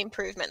expect an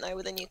improvement though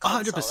with a new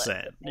console.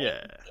 100%.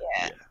 Yeah.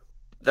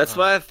 That's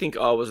why I think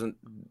I wasn't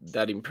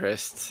that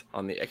impressed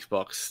on the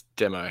Xbox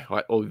demo,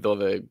 like all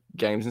the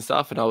games and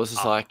stuff, and I was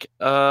just like,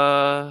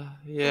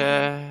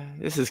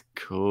 this is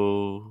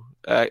cool.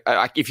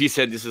 If you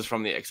said this is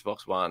from the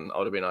Xbox One, I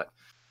would have been like,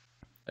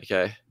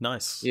 okay,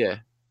 nice, yeah.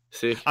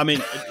 Sick. I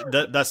mean,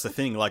 that's the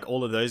thing. Like,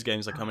 all of those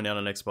games are coming out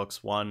on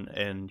Xbox One,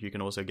 and you can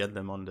also get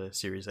them on the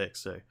Series X.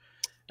 So,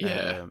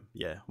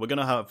 we're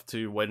gonna have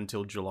to wait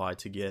until July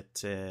to get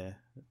the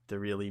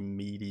really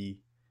meaty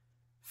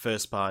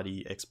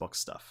first-party Xbox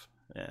stuff.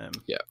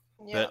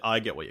 But I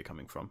get where you're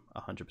coming from,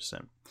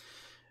 100%.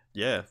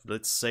 Yeah,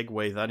 let's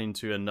segue that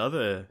into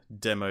another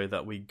demo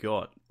that we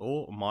got.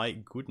 Oh my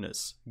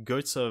goodness,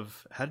 Goats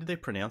of, how did they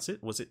pronounce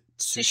it? Was it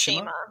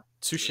Tsushima?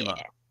 Tsushima.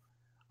 Yeah.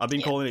 I've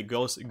been calling it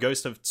Ghost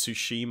of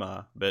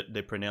Tsushima, but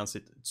they pronounce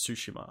it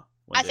Tsushima.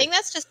 I think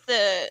that's just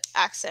the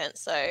accent,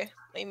 so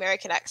the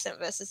American accent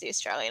versus the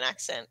Australian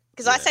accent.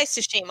 Because I say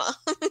Tsushima.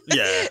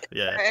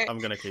 Yeah. I'm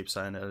going to keep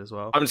saying that as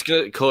well. I'm just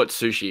going to call it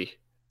sushi.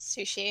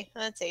 Sushi,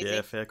 that's easy.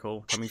 Yeah, fair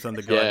call. Coming from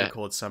the guy who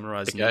called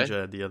Samurai's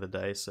Ninja the other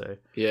day, so...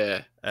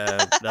 Yeah.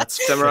 That's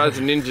Samurais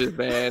and Ninjas,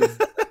 man.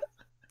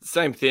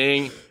 Same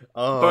thing.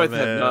 Oh, both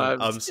have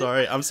knives.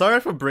 I'm sorry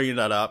for bringing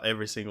that up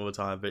every single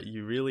time, but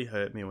you really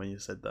hurt me when you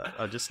said that.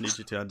 I just need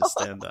you to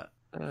understand that.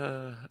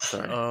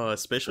 Sorry. Oh,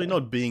 especially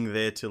not being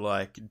there to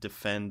like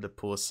defend the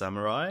poor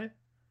samurai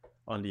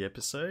on the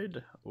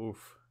episode.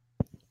 Oof,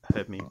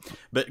 hurt me.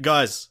 But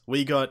guys,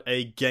 we got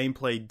a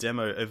gameplay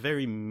demo, a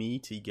very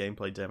meaty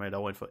gameplay demo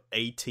that went for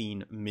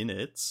 18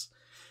 minutes.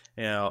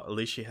 Now,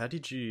 Liessshy, how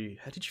did you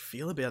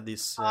feel about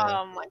this?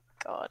 Oh my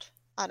god.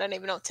 I don't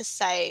even know what to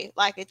say.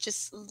 Like, it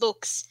just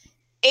looks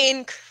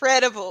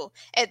incredible.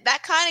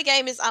 That kind of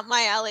game is up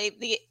my alley.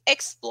 The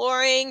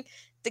exploring,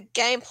 the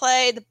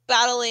gameplay, the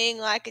battling,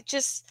 like, it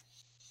just...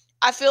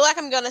 I feel like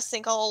I'm going to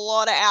sink a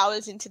lot of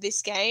hours into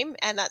this game,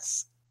 and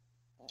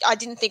I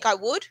didn't think I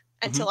would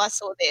until I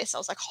saw this. I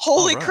was like,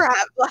 holy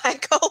crap.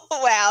 Like, oh,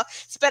 wow.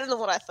 It's better than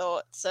what I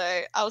thought.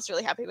 So I was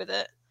really happy with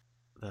it.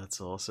 That's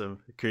awesome.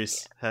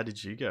 Chris, how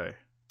did you go?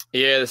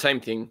 Yeah, the same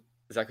thing.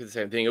 Exactly the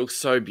same thing. It looks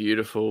so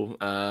beautiful.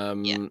 I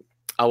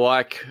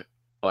like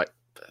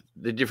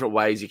the different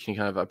ways you can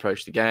kind of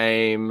approach the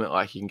game.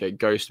 Like, you can go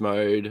ghost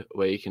mode,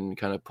 where you can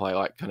kind of play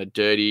like kind of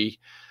dirty,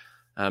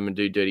 and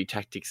do dirty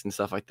tactics and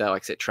stuff like that,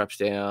 like set traps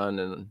down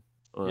and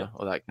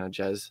all that kind of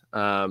jazz.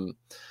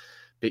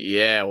 But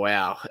yeah,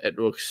 wow, it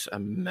looks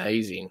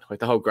amazing. Like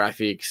the whole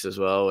graphics as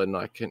well, and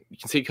like you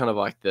can see kind of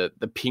like the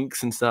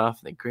pinks and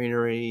stuff, the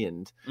greenery,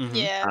 and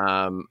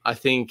I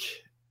think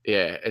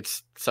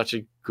it's such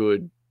a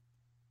good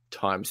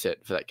time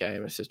set for that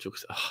game. It just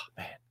looks, oh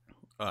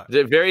man,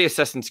 they're very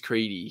Assassin's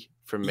Creedy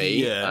for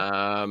me.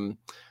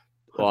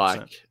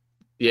 Like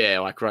Yeah,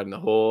 like riding the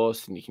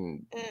horse, and you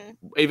can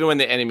even when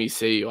the enemies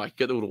see you, like,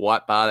 get the little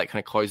white bar that kind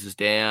of closes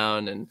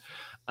down, and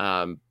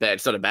but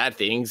it's not a bad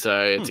thing,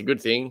 so it's a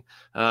good thing.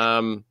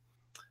 So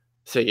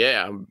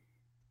yeah, I'm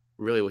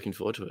really looking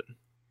forward to it.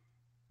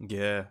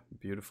 Yeah,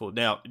 beautiful.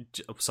 Now,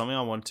 something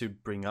I want to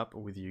bring up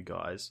with you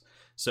guys.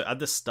 So at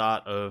the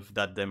start of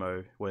that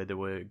demo where they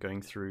were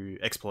going through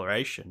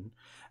exploration,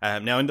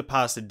 now in the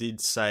past it did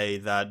say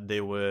that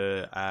they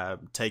were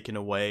taking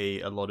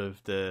away a lot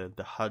of the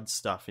HUD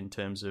stuff in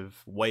terms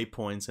of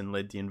waypoints and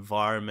let the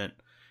environment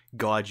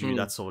guide you,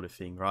 that sort of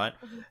thing, right?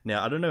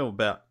 Now, I don't know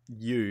about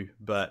you,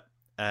 but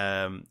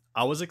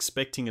I was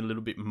expecting a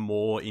little bit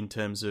more in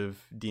terms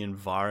of the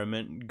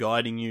environment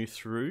guiding you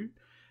through.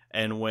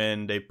 And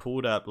when they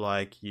pulled up,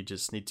 like, you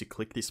just need to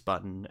click this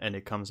button and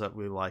it comes up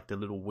with like the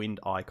little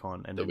wind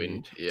icon, and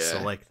then you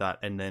select that,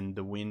 and then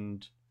the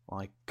wind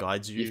like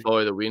guides you. You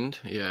follow the wind,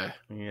 yeah.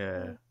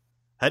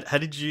 How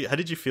did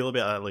you feel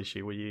about that,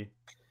 Liessshy? Were you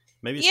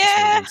maybe it's just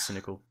a little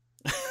cynical?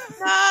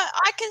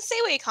 I can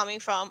see where you're coming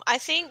from. I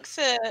think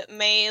for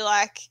me,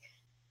 like,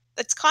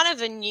 it's kind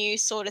of a new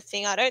sort of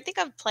thing. I don't think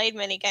I've played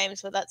many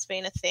games where that's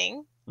been a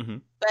thing.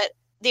 But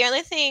the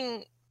only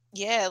thing,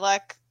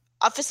 like,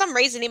 for some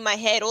reason in my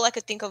head, all I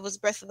could think of was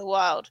Breath of the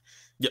Wild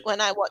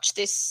when I watched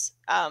this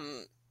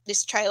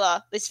this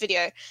trailer, this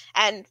video,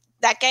 and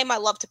that game I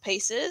love to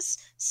pieces.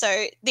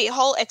 So the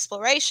whole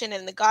exploration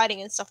and the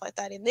guiding and stuff like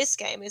that in this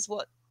game is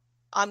what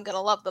I'm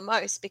gonna love the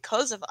most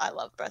because of I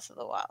love Breath of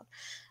the Wild.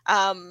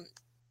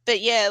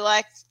 But yeah,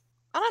 like,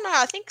 I don't know.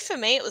 I think for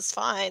me it was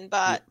fine,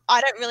 but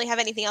I don't really have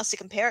anything else to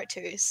compare it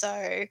to.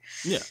 So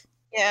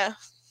yeah.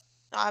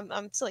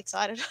 I'm still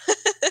excited.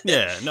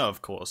 Yeah, no,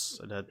 of course.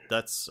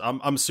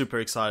 I'm super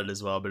excited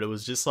as well. But it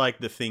was just like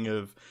the thing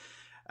of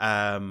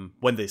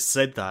when they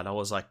said that, I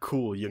was like,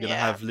 cool. You're gonna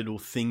have little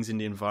things in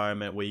the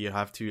environment where you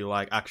have to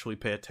like actually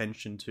pay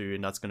attention to,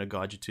 and that's gonna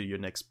guide you to your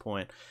next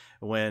point.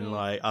 When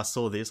like I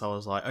saw this, I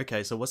was like,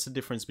 okay, so what's the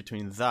difference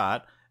between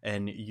that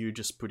and you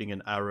just putting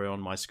an arrow on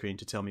my screen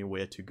to tell me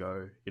where to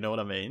go? You know what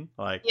I mean?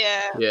 Like,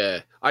 yeah.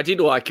 I did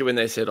like it when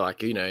they said,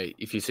 like, you know,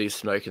 if you see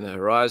smoke in the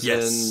horizon,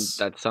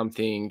 that's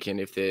something, and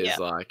if there's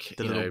like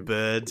the little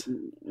bird,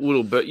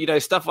 you know,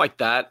 stuff like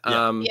that.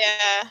 And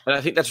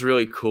I think that's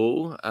really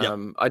cool.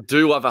 I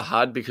do love a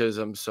HUD because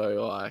I'm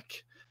so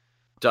like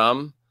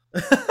dumb.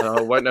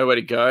 I won't know where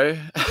to go.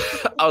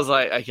 I was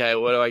like, okay,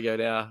 where do I go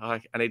now?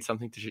 I need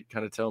something to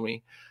kind of tell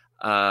me.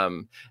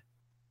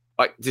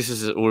 Like, this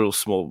is a little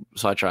small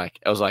sidetrack.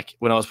 I was like,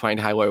 when I was playing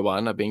Halo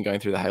 1, I've been going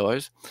through the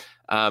Halos.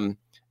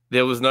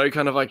 There was no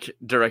kind of like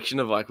direction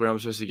of like where I'm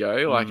supposed to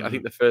go. Like, I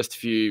think the first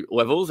few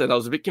levels, and I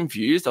was a bit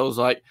confused. I was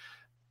like,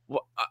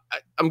 what?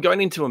 I'm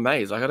going into a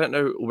maze. Like, I don't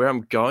know where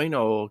I'm going,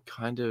 or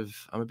kind of,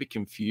 I'm a bit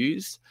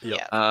confused.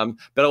 But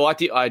I like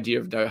the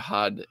idea of no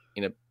HUD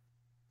in a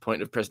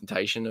point of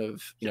presentation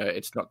of, you know,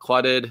 it's not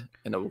cluttered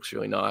and it looks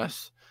really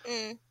nice,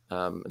 and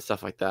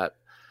stuff like that.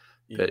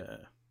 But,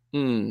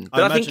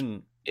 I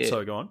imagine.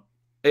 So go on.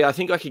 Yeah, I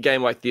think like a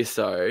game like this,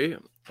 though,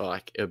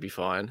 like, it'll be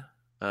fine.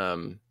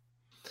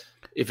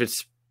 If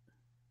it's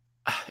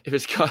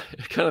kind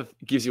of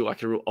gives you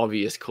like a real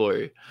obvious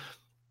clue.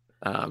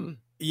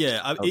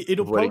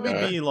 It'll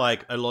probably be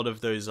like a lot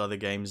of those other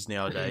games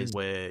nowadays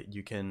where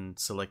you can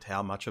select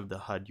how much of the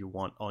HUD you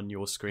want on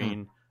your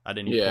screen at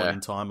any point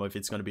in time, or if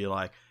it's going to be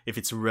like, if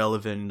it's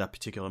relevant in that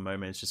particular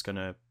moment, it's just going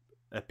to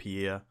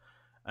appear.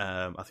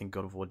 I think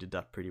God of War did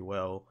that pretty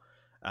well.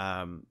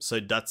 So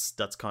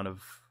that's kind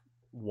of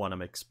what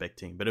I'm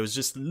expecting. But it was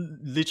just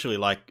literally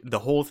like the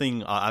whole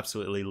thing I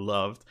absolutely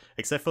loved,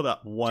 except for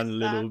that one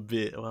little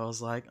bit where I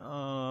was like,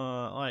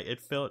 oh, like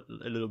it felt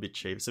a little bit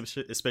cheap,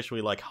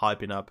 especially like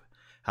hyping up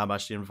how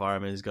much the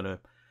environment is going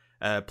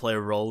to play a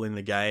role in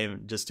the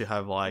game, just to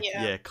have like,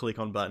 click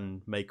on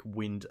button, make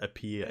wind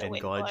appear and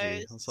guide blows.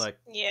 You. It's like,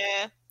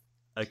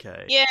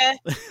 okay. Yeah,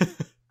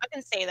 I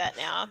can see that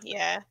now.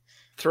 Yeah.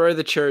 Throw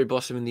the cherry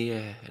blossom in the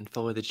air and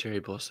follow the cherry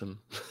blossom.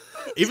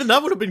 Even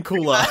that would have been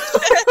cooler.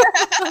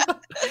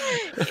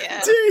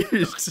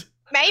 Dude.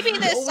 Maybe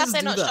there's stuff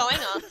they're not showing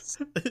us.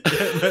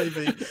 Yeah,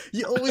 maybe.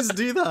 You always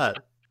do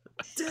that.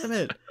 Damn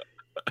it.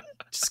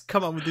 Just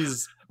come up with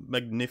these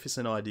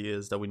magnificent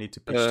ideas that we need to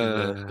pitch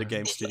to the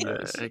game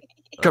studios.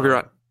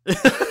 Copyright.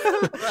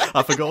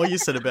 I forgot what you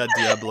said about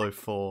Diablo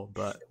 4,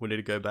 but we need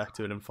to go back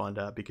to it and find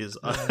out, because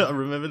I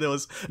remember there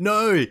was...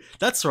 No,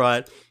 that's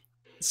right.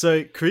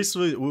 So, Chris,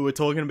 we were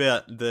talking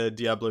about the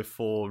Diablo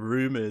 4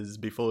 rumors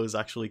before it was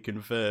actually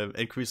confirmed,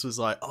 and Chris was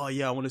like, oh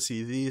yeah, I want to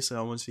see this, and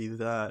I want to see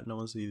that, and I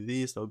want to see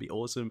this, that would be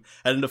awesome.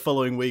 And then the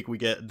following week, we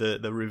get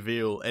the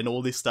reveal, and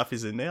all this stuff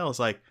is in there. I was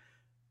like,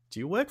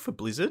 do you work for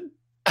Blizzard?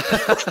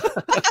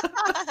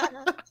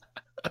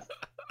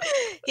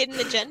 Hidden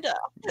agenda.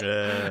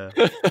 Yeah.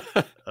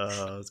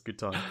 It's a good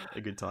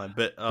time.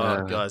 But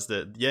guys,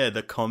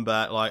 the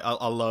combat, like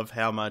I love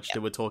how much they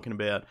were talking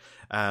about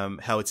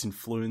how it's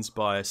influenced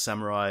by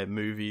samurai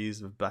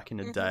movies of back in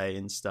the day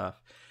and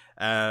stuff.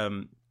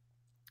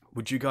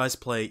 Would you guys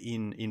play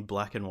in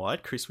black and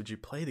white? Chris, would you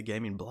play the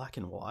game in black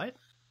and white?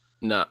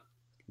 No.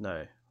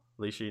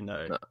 Liessshy,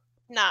 no.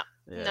 Nah,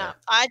 Yeah. nah.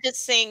 I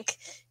just think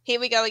here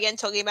we go again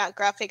talking about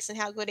graphics and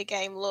how good a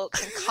game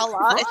looks and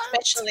color,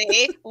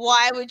 especially.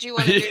 Why would you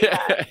want to do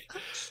that?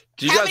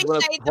 Do you How guys many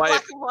want to shades of play?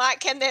 black and white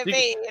can there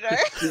be? You know.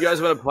 Do you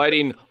guys want to play it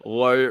in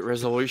low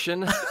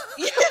resolution?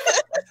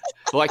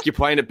 Like you're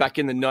playing it back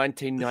in the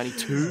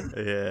 1992?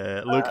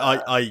 Yeah, look,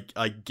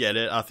 I get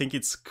it. I think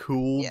it's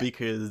cool Yeah.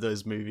 because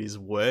those movies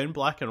were in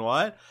black and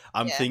white.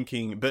 I'm Yeah.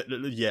 thinking, but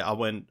yeah, I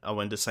went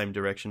the same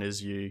direction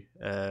as you.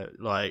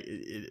 Like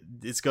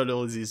it's got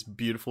all these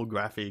beautiful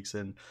graphics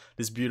and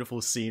this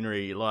beautiful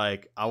scenery.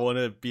 Like I want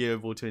to be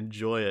able to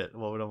enjoy it.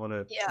 Why would I want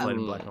to play it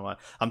in black and white?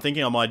 I'm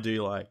thinking I might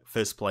do like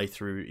first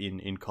playthrough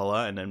in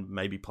color and then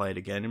maybe play it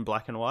again in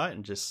black and white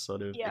and just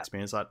sort of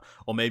experience that,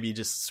 or maybe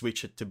just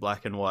switch it to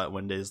black and white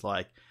when there's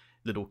like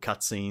little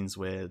cutscenes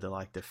where they're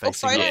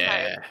facing photo up.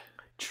 mode.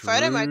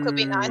 Photo mode could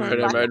be nice. Photo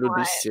black mode and would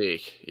be white.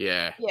 sick.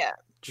 Yeah. Yeah.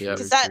 Yep.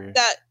 Because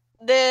that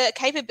the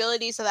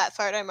capabilities of that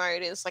photo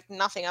mode is like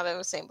nothing I've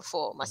ever seen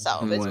before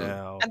myself. It's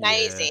Wow,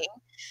 amazing.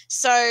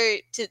 So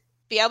to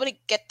be able to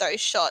get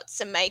those shots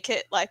and make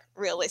it like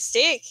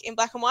realistic in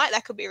black and white,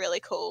 that could be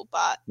really cool.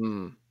 But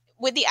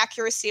with the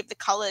accuracy of the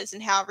colors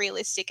and how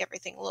realistic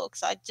everything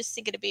looks, I just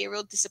think it'd be a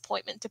real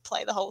disappointment to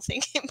play the whole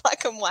thing in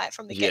black and white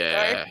from the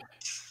get-go.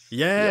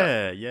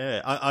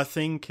 Yeah. I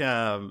think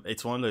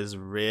it's one of those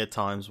rare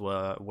times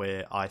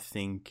where I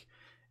think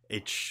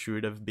it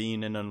should have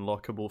been an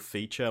unlockable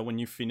feature when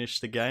you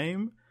finish the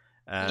game.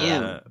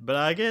 But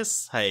I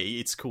guess, hey,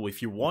 it's cool.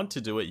 If you want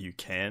to do it, you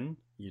can.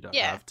 You don't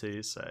have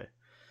to, so...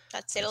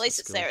 That's it. At least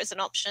it's there as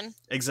an option.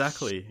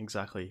 Exactly.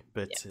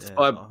 But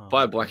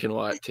buy a black and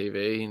white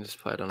TV and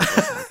just play it on a black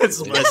and white it's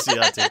a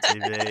CRT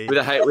TV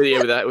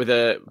with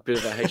a bit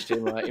of a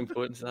HDMI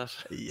input and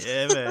stuff.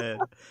 Yeah, man.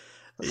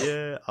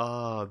 Yeah.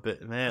 Oh,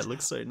 but man, it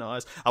looks so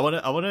nice.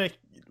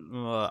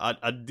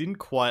 I didn't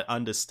quite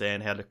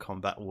understand how the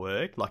combat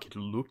worked. Like, it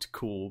looked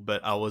cool,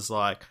 but I was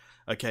like,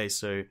 okay,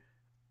 so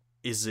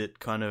is it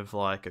kind of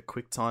like a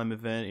quick time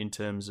event in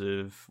terms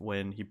of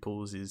when he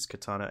pulls his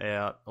katana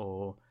out,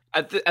 or?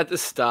 At the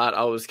start,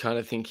 I was kind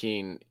of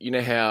thinking, you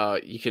know how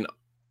you can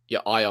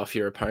your eye off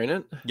your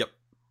opponent? Yep.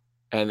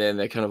 And then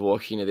they're kind of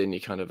walking, and then you're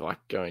kind of like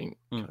going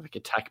kind of like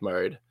attack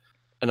mode.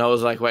 And I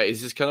was like, wait,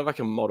 is this kind of like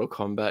a Mortal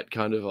Kombat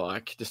kind of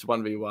like just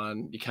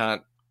 1v1? You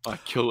can't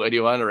like kill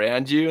anyone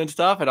around you and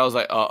stuff. And I was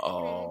like, I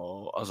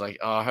was like,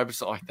 I hope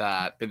it's not like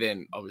that. But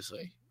then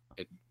obviously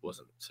it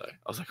wasn't. So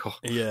I was like,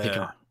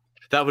 yeah.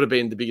 That would have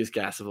been the biggest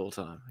gas of all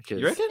time.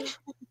 You reckon?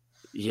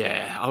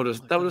 Yeah, that would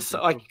have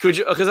like, could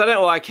you? Because I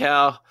don't like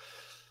how,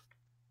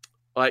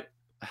 like,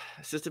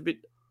 it's just a bit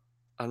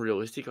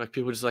unrealistic. Like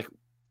people just like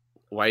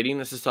waiting.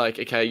 It's just like,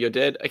 okay, you're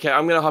dead. Okay,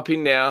 I'm gonna hop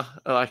in now.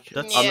 Like,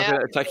 I'm not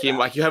gonna attack him.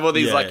 Like, you have all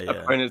these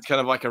opponents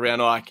kind of like around,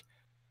 like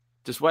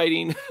just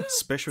waiting.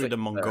 Especially the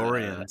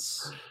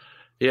Mongolians.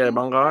 Yeah,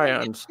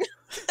 Mongolians.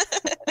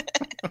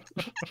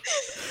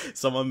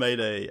 Someone made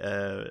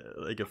a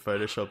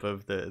Photoshop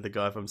of the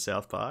guy from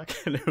South Park,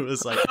 and it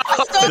was like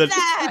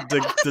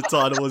the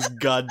title was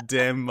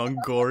 "Goddamn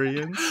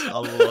Mongolians." I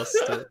lost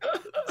it.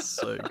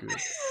 So good.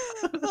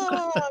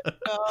 Oh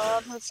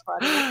god, that's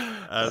funny.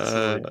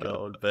 Absolute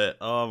gold. But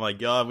oh my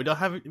god, we don't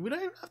have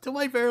to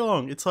wait very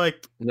long. It's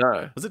like,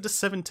 was it the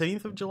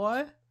 17th of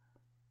July?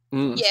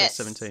 Yes,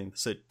 17th.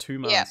 So 2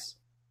 months. Yeah.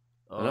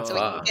 So we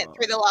can get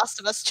through The Last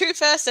of Us 2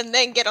 first and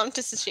then get on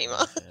to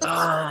Tsushima.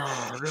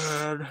 Oh,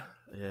 God.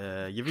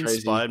 Yeah, you've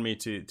inspired me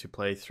to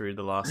play through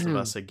The Last of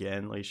Us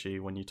again, Liessshy,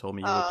 when you told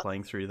me you were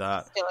playing through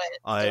that.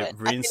 I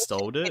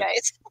reinstalled it.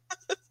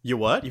 You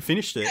what? You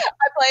finished it?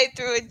 I played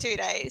through in 2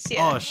 days,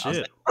 yeah. Oh,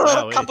 shit.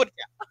 Can't put it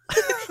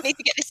down. Need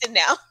to get this in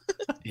now.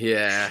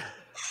 Yeah.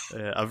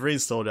 Yeah, I've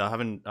reinstalled it. I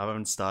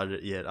haven't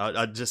started it yet.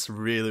 I just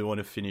really want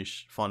to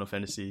finish Final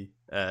Fantasy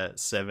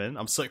 7.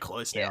 I'm so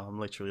close now. I'm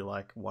literally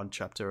like one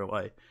chapter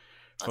away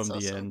from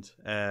the end.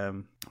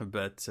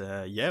 But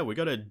we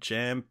got a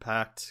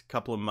jam-packed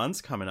couple of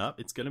months coming up.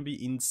 It's going to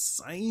be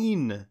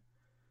insane.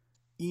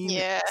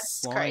 Yeah,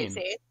 it's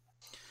crazy.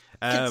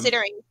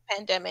 Considering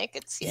pandemic,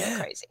 it's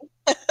crazy.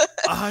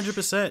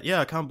 100%.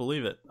 Yeah, I can't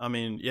believe it. I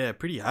mean, yeah,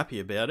 pretty happy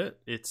about it.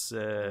 It's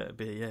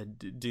but yeah,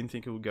 didn't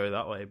think it would go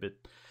that way, but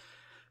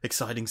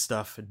exciting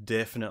stuff,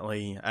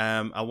 definitely.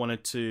 I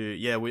wanted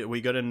to,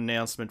 we got an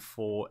announcement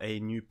for a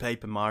new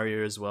Paper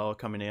Mario as well,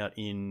 coming out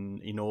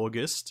in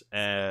August.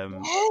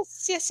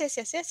 Yes.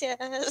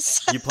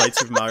 You played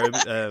Super Mario.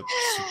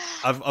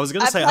 I was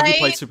going to say, have you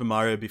played Super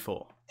Mario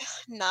before?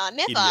 Nah,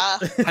 never.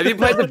 Idiot. Have you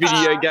played the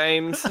video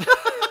games?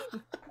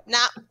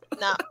 Nah,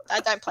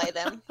 I don't play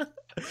them.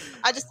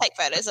 I just take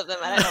photos of them.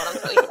 I don't know what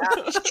I'm talking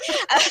about.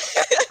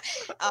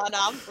 Oh no,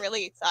 I'm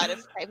really excited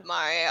for Paper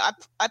Mario.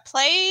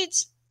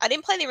 I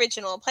didn't play the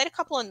original. I played a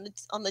couple on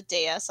the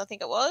DS, I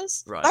think it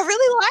was. Right. I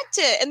really liked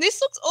it, and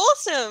this looks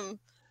awesome.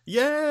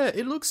 Yeah,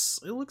 it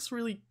looks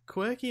really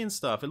quirky and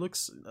stuff. It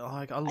looks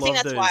like I love those. I think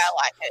that's why I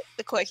like it,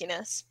 the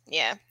quirkiness.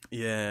 Yeah.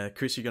 Yeah,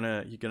 Chris, you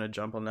gonna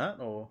jump on that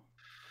or?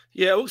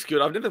 Yeah, it looks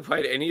good. I've never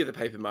played any of the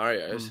Paper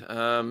Marios.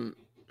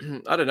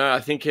 I don't know.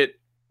 I think it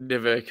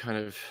never kind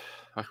of,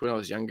 like when I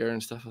was younger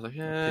and stuff, I was like,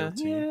 yeah,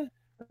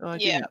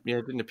 It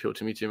didn't appeal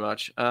to me too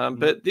much.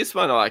 But this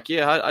one,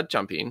 I'd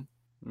jump in,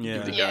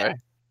 give it a go.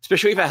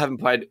 Especially if I haven't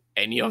played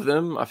any of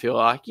them, I feel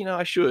like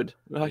I should.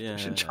 I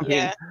should jump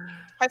in.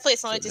 Hopefully,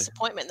 it's not a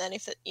disappointment then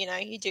if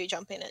you do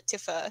jump in it to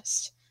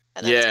first.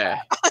 And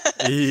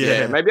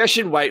Maybe I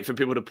should wait for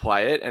people to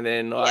play it, and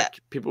then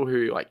people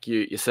who like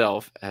you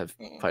yourself have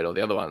played all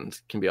the other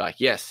ones can be like,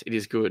 yes, it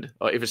is good.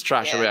 Or if it's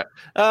trash, I'll be like,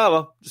 oh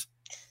well, just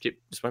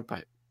won't play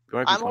it.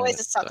 I'm always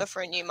a sucker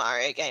for a new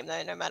Mario game,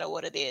 though, no matter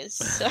what it is.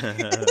 So. And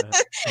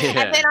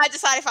then I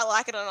decide if I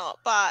like it or not.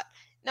 But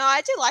no,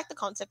 I do like the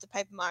concept of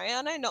Paper Mario.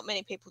 I know not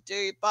many people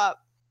do, but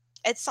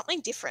it's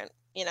something different,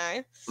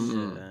 So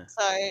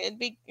it'd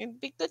be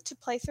good to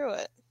play through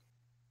it.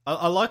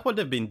 I like what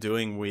they've been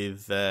doing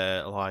with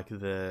what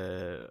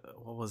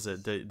was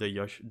it,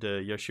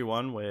 the Yoshi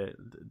one, where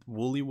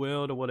Woolly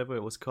World or whatever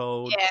it was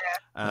called.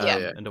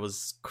 And there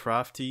was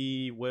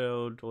Crafty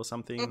World or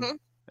something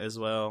as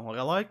well. Like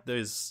I like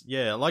those.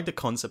 I like the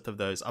concept of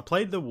those. I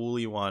played the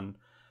Woolly one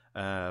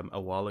a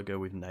while ago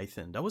with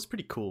Nathan. That was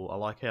pretty cool. I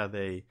like how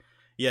they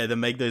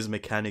make those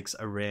mechanics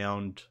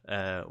around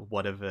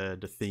whatever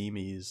the theme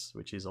is,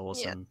 which is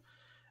awesome.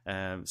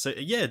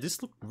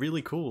 This looked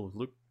really cool.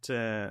 Looked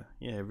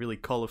really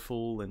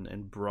colorful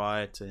and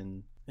bright,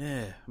 and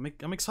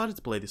I'm excited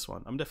to play this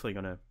one. I'm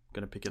definitely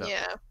gonna pick it up.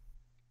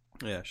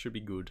 Should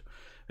be good.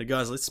 But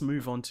guys, let's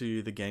move on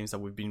to the games that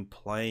we've been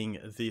playing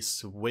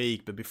this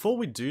week. But before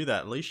we do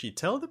that, Liessshy,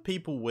 tell the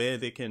people where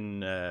they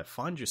can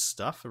find your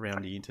stuff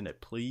around the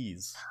internet,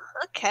 please.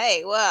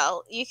 Okay,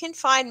 well, you can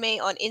find me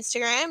on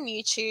Instagram,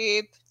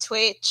 YouTube,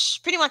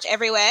 Twitch, pretty much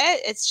everywhere.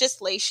 It's just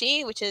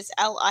Liessshy, which is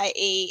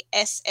Liessshy.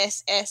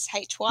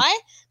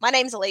 My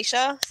name's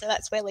Alicia, so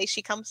that's where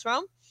Liessshy comes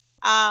from.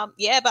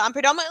 But I'm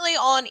predominantly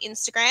on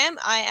Instagram.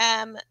 I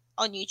am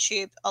on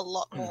YouTube a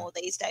lot more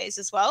these days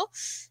as well.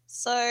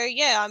 So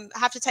I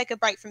have to take a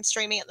break from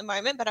streaming at the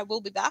moment, but I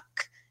will be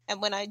back. And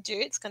when I do,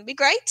 it's going to be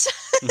great.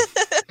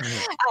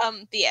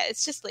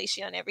 It's just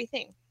Liessshy on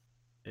everything.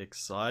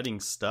 Exciting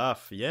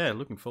stuff.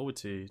 Looking forward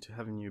to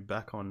having you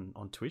back on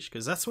Twitch,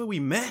 because that's where we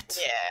met.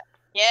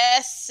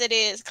 Yes, it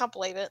is. Can't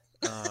believe it.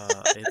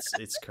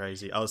 It's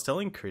crazy. I was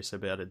telling Chris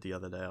about it the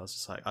other day. I was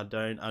just like, I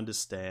don't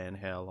understand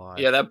how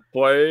that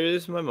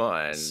blows my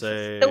mind.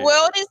 So the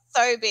world is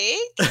so big,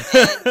 and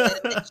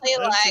we're literally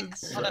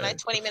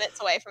 20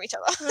 minutes away from each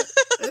other.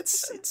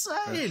 It's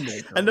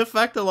insane. And the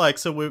fact that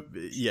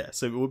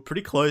we're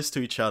pretty close to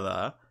each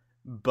other,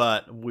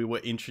 but we were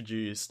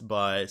introduced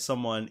by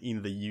someone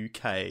in the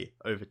UK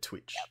over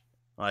Twitch.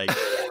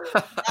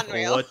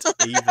 Unreal. What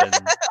even?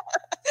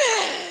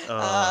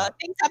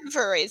 Things happen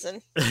for a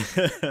reason.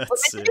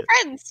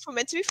 We're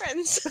meant to be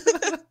friends.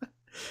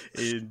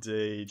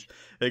 Indeed.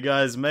 Hey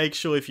guys, make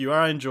sure if you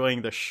are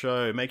enjoying the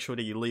show, make sure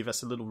that you leave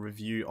us a little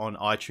review on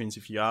iTunes.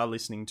 If you are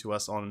listening to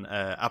us on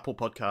Apple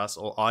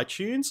Podcasts or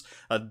iTunes,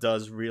 it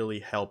does really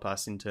help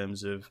us in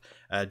terms of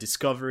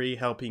discovery,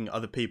 helping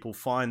other people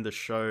find the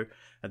show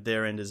at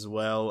their end as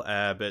well.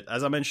 But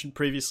as I mentioned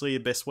previously,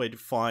 the best way to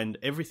find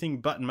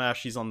everything Button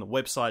Mash is on the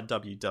website,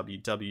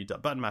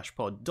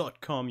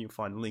 www.buttonmashpod.com. You'll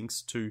find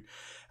links to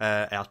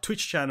our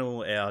Twitch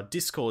channel, our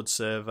Discord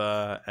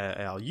server,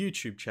 our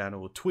YouTube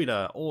channel,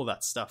 Twitter, all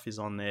that stuff is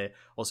on there.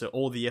 Also,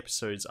 all the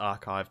episodes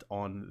archived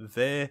on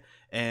there,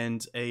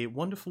 and a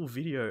wonderful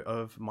video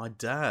of my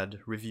dad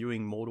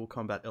reviewing Mortal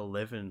Kombat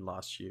 11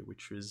 last year,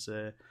 which was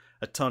a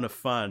ton of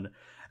fun.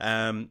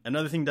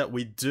 Another thing that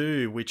we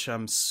do, which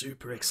I'm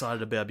super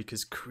excited about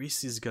because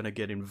Chris is going to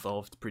get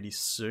involved pretty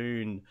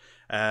soon,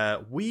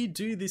 we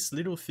do this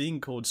little thing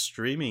called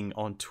streaming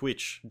on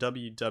Twitch,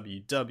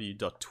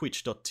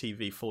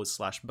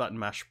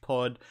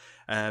 www.twitch.tv/buttonmashpod.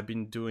 I've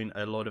been doing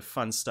a lot of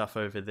fun stuff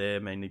over there,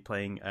 mainly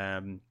playing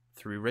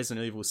through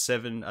Resident Evil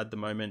 7 at the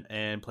moment,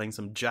 and playing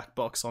some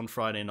Jackbox on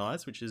Friday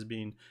nights, which has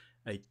been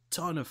a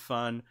ton of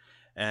fun.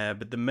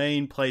 But the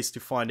main place to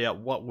find out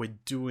what we're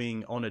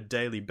doing on a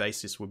daily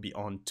basis would be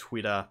on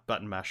Twitter,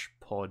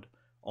 ButtonMashPod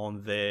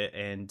on there.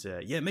 And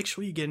make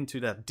sure you get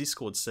into that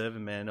Discord server,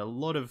 man. A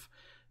lot of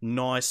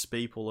nice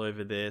people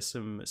over there.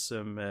 Some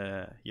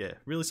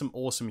really some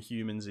awesome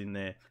humans in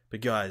there.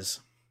 But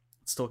guys,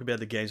 let's talk about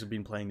the games we've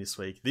been playing this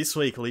week. This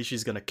week,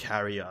 Liessshy's going to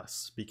carry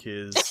us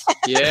because...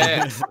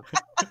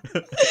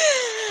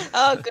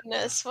 Oh,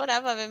 goodness. What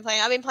have I been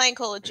playing? I've been playing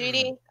Call of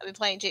Duty. I've been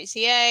playing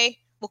GTA.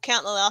 We'll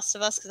count The Last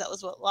of Us because that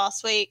was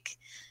last week.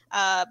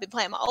 I've been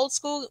playing my old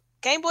school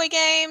Game Boy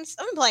games.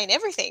 I've been playing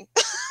everything.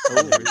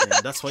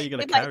 That's why you're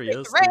going to carry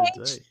us all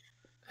day.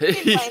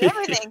 I've been playing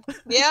everything.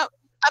 Yeah.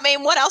 I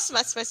mean, what else am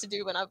I supposed to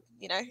do when I'm,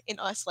 in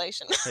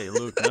isolation? Hey,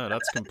 look, no,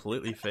 that's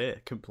completely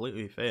fair.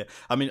 Completely fair.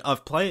 I mean,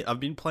 I've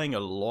been playing a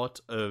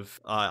lot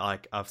of,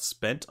 I've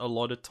spent a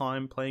lot of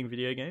time playing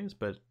video games,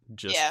 but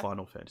just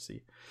Final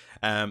Fantasy.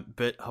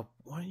 But I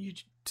want you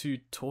to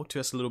talk to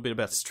us a little bit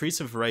about Streets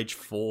of Rage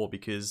 4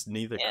 because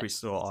neither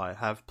Chris or I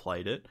have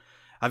played it.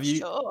 Have you?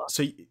 Sure.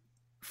 So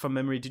from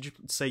memory, did you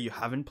say you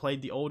haven't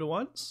played the older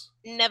ones?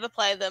 Never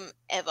play them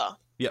ever.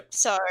 Yep.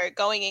 So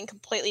going in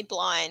completely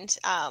blind,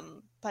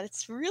 but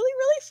it's really,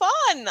 really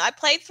fun. I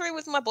played through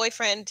with my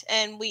boyfriend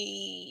and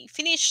we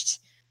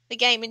finished the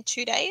game in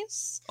 2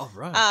 days. Oh,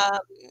 right. I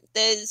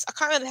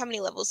can't remember how many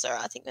levels there are.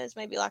 I think there's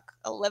maybe like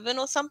 11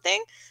 or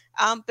something.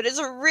 But it's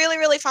a really,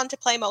 really fun to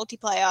play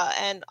multiplayer,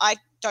 and I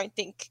don't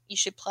think you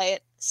should play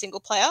it single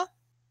player.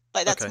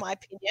 Like, that's my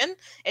opinion.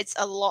 It's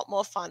a lot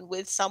more fun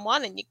with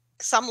someone, and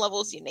some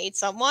levels you need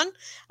someone.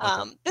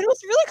 But it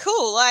was really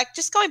cool. Like,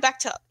 just going back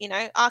to,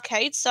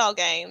 arcade style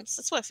games.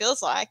 That's what it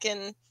feels like.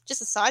 And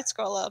just a side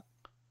scroller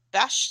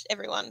bash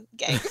everyone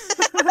game.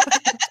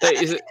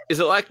 Is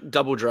it like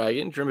Double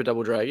Dragon? Do you remember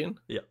Double Dragon?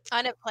 Yeah.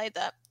 I never played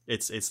that.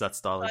 It's that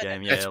style of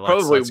game, yeah. It's like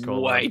probably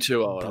side-scroller, way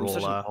too old. I'm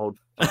such an brawler. old.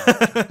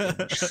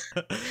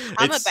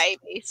 I'm a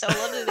baby, so a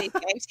lot of these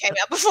games came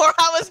out before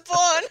I was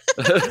born.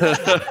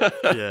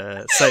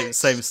 Yeah,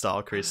 same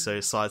style, Chris. So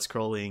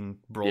side-scrolling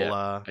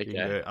brawler, you can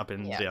go up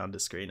and down the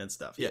screen and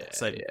stuff. Yeah,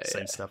 same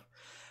stuff.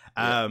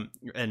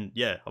 And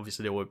yeah,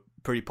 obviously they were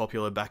pretty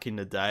popular back in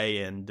the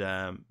day, and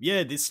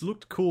this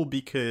looked cool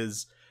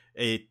because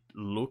it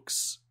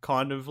looks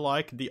kind of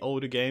like the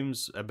older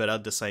games, but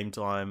at the same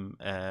time,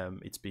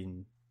 it's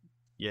been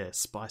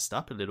spiced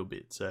up a little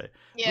bit. So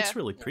it looks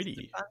really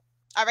pretty.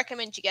 I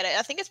recommend you get it.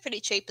 I think it's pretty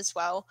cheap as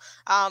well.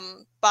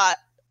 But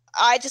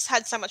I just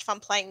had so much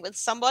fun playing with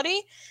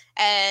somebody,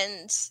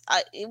 and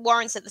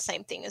Warren said the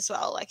same thing as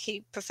well. Like,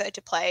 he preferred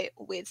to play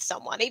with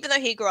someone, even though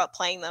he grew up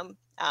playing them,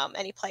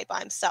 and he played by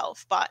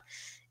himself. But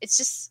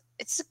it's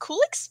a cool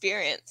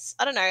experience.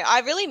 I don't know. I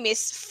really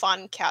miss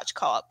fun couch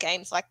co-op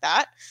games like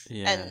that,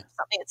 and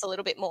something that's a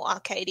little bit more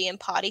arcadey and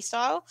party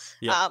style.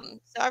 So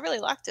I really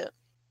liked it.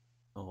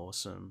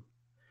 Awesome.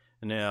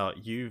 Now,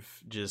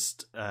 you've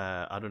just,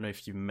 I don't know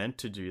if you meant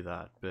to do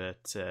that,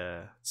 but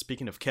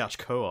speaking of couch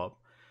co-op,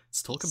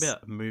 let's talk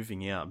about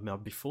moving out. Now,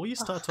 before you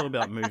start talking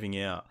about moving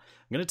out,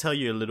 I'm going to tell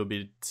you a little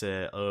bit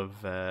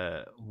of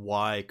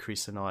why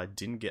Chris and I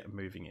didn't get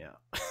moving out.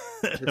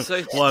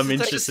 I'm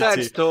interested It's a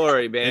sad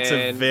story, man. It's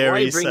a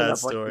very sad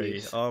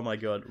story. Oh my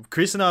god.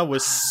 Chris and I were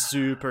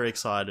super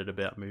excited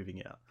about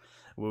moving out.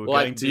 We were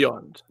going to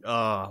beyond.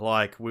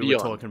 We were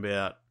talking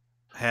about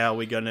how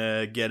we're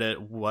gonna get it,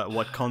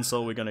 what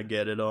console we're gonna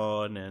get it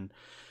on, and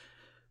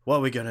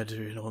what we're gonna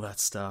do, and all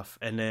that stuff.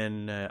 And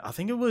then I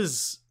think it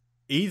was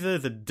either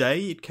the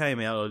day it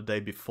came out or the day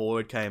before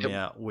it came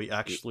out, we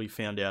actually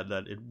found out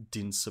that it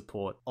didn't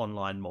support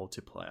online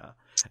multiplayer.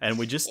 And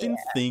we just didn't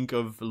think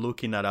of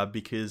looking that up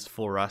because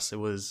for us it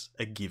was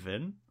a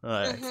given.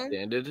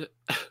 Standard.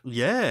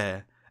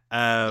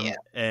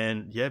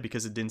 And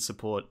because it didn't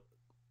support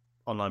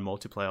online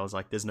multiplayer, I was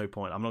like, there's no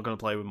point. I'm not going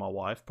to play with my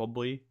wife,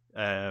 probably.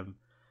 And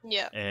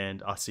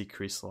I see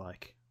Chris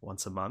like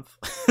once a month.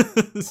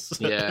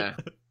 So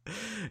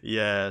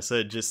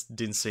it just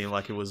didn't seem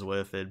like it was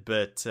worth it.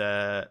 But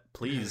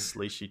please,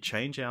 Liessshy,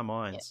 change our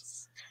minds.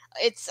 Yes.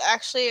 It's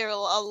actually a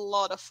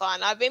lot of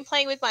fun. I've been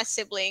playing with my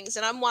siblings,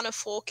 and I'm one of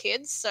 4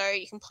 kids, so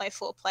you can play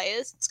 4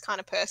 players. It's kind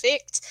of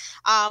perfect.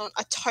 I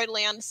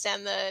totally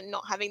understand the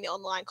not having the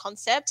online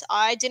concept.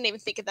 I didn't even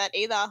think of that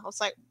either. I was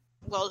like,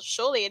 well,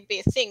 surely it'd be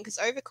a thing, because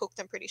Overcooked,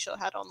 I'm pretty sure,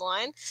 had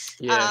online.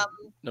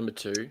 Number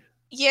 2.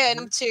 Yeah,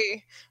 number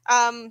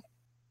 2.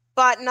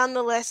 But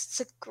nonetheless,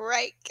 it's a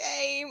great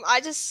game.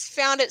 I just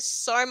found it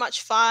so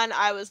much fun.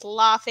 I was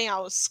laughing, I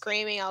was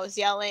screaming, I was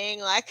yelling.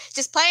 Like,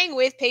 just playing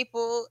with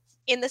people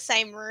in the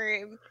same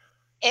room.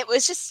 It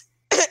was just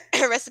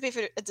a recipe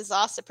for a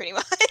disaster, pretty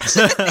much.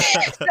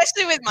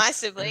 Especially with my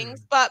siblings.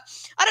 But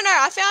I don't know,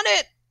 I found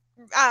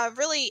it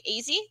really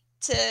easy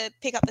to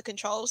pick up the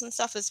controls and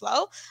stuff as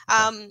well.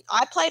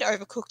 I played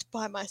Overcooked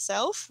by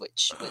myself,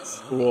 which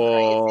was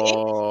crazy.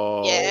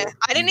 Yeah,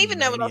 I didn't even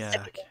know what I was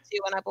stepping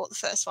into when I bought the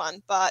first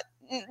one, but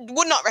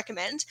would not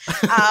recommend.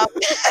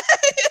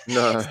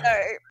 No.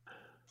 So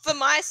for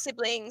my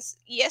siblings,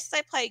 yes,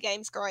 they play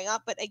games growing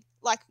up, but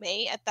like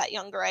me, at that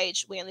younger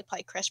age, we only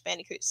play Crash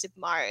Bandicoot, Super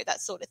Mario,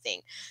 that sort of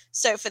thing.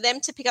 So for them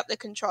to pick up the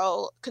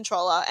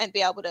controller and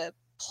be able to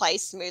play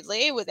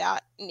smoothly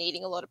without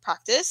needing a lot of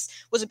practice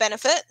was a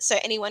benefit. So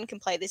anyone can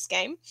play this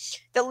game.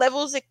 The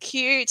levels are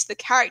cute, the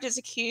characters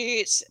are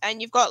cute,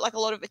 and you've got like a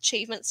lot of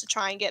achievements to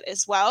try and get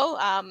as well,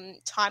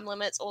 time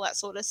limits, all that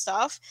sort of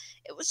stuff.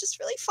 It was just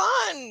really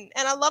fun,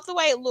 and I love the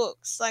way it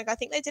looks. Like, I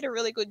think they did a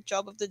really good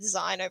job of the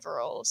design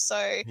overall. So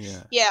I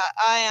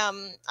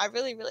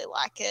really, really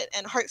like it,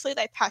 and hopefully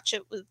they patch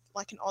it with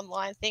like an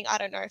online thing. I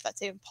don't know if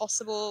that's even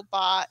possible,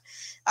 but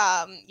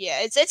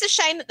it's a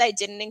shame that they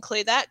didn't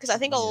include that, because I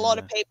think a lot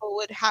of people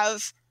would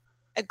have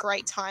a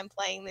great time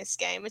playing this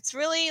game. It's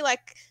really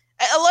like,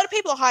 a lot of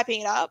people are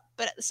hyping it up,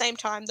 but at the same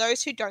time,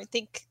 those who don't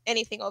think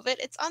anything of it,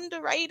 it's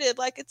underrated.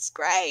 Like, it's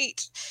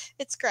great.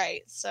 It's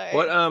great. So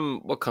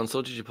what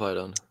console did you play it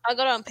on? I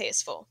got it on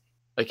PS4.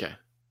 Okay.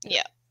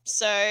 Yeah.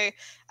 So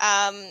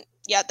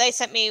yeah, they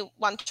sent me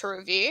one to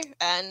review,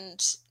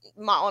 and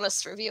my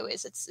honest review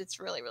is it's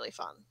really, really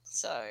fun.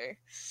 So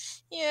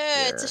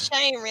yeah, it's a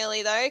shame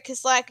really though,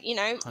 because like, you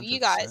know, you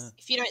guys, 100%.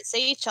 if you don't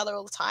see each other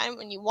all the time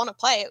and you want to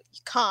play it,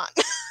 you can't.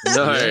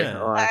 No,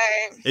 Yeah. So,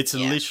 It's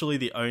yeah. literally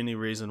the only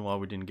reason why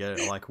we didn't get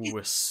it. Like, we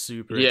were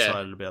super Yeah.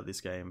 excited about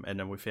this game, and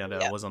then we found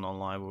out Yeah. it wasn't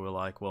online. We were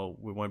like, well,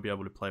 we won't be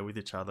able to play with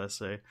each other,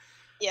 so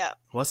Yeah,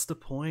 what's the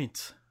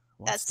point?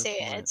 What's that's the it.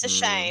 point? It's a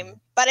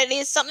shame, but it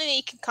is something that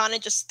you can kind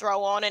of just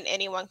throw on and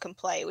anyone can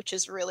play, which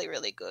is really,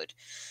 really good.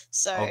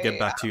 So I'll get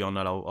back to you on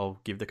that. I'll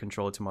give the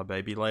controller to my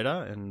baby later,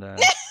 and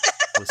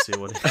we'll see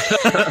what.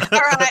 all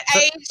right,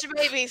 aged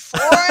maybe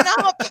 4 and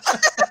up.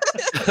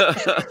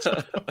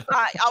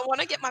 I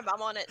want to get my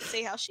mum on it and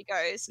see how she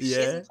goes. She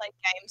Yeah. hasn't played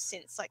games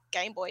since like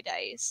Game Boy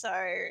days, so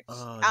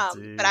Oh,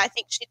 dude. but I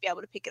think she'd be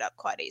able to pick it up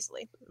quite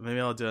easily. Maybe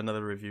I'll do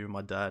another review with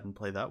my dad and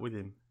play that with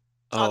him.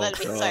 Oh, that'd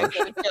be so gosh.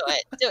 good. Do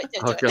it. Do it.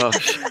 Oh, Do it.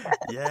 gosh.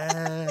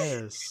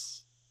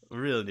 Yes. We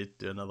really need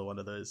to do another one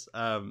of those.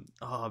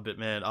 But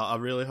man, I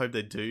really hope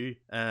they do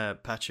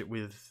patch it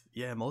with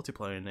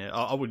multiplayer in there.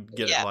 I would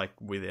get it like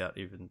without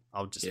even.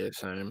 I'll just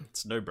Same.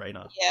 it's no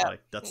brainer. Yeah.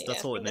 Like that's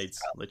all it fingers needs.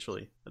 crossed.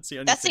 Literally, that's the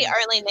only. That's thing. the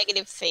only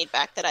negative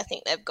feedback that I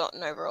think they've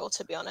gotten overall,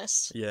 to be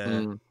honest.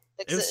 Yeah.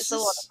 Because it's a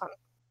lot of fun.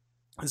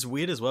 It's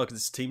weird as well because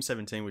it's Team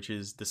 17, which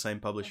is the same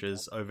publisher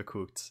as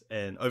Overcooked,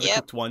 and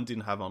Overcooked 1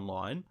 didn't have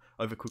online.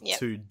 Overcooked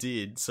 2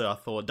 did, so I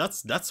thought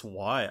that's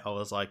why I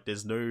was like,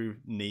 there's no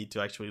need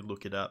to actually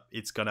look it up.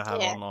 It's gonna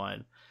have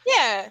online.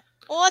 Yeah.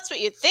 Well, that's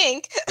what you'd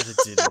think. But it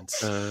didn't.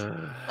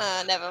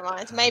 Never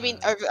mind. Maybe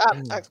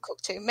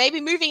Overcooked 2. Maybe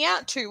Moving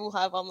Out 2 will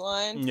have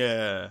online.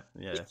 Yeah.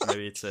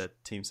 Maybe it's a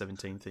Team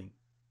 17 thing.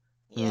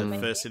 Yeah, The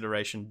maybe. first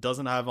iteration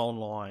doesn't have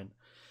online.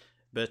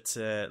 But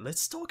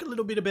let's talk a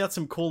little bit about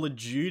some Call of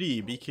Duty,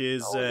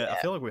 because I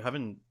feel like we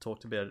haven't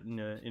talked about it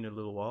in a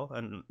little while,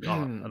 and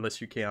unless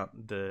you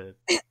count the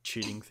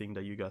cheating thing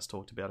that you guys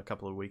talked about a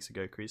couple of weeks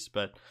ago, Chris.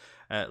 But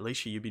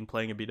Liessshy, you've been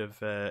playing a bit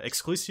of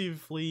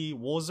exclusively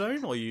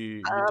Warzone, or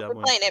you I've done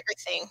been playing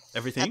everything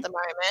everything at the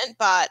moment,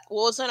 but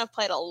Warzone I've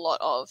played a lot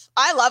of.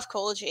 I love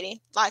Call of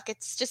Duty. Like,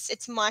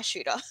 it's my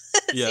shooter.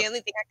 It's the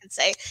only thing I can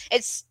say.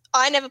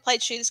 I never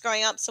played shooters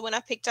growing up, so when I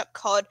picked up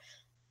COD,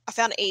 I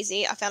found it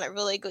easy. I found it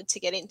really good to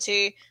get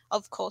into.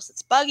 Of course,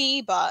 it's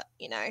buggy, but,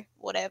 you know,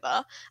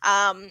 whatever.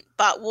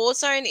 But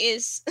Warzone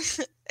is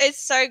it's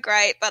so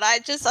great, but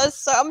I'm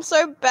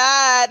so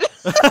bad.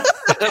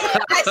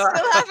 I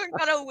still haven't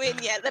got a win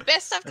yet. The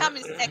best I've come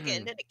is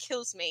second, and it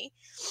kills me.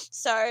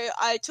 So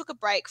I took a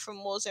break from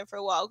Warzone for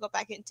a while, got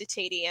back into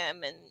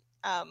TDM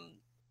and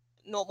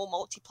normal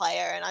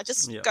multiplayer, and I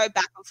just go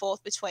back and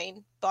forth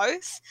between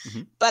both.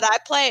 But I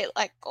play it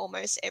like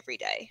almost every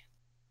day.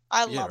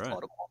 I love Modern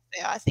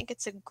Warfare. I think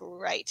it's a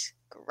great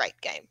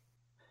game.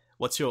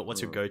 What's your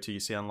go-to? You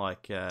sound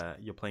like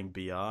you're playing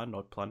BR,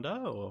 not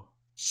Plunder, or?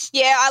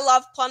 Yeah, I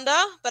love Plunder,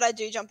 but I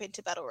do jump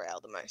into Battle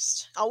Royale the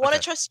most. I want to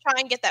just try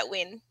and get that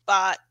win,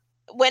 but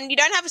when you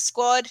don't have a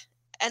squad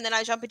and then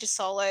I jump into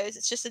solos,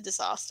 it's just a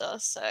disaster.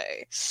 So,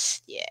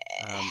 yeah.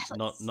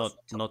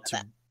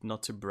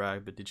 Not to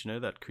brag, but did you know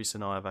that Chris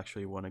and I have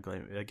actually won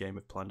a game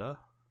of Plunder?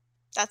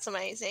 That's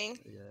amazing.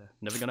 Yeah,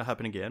 never gonna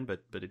happen again,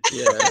 but it.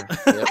 I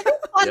think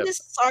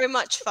Plunder's so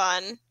much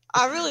fun.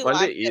 I really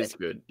like it. Plunder is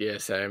good. Yeah,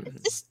 same.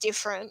 It's just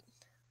different.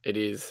 It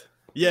is.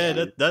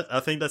 Yeah, that I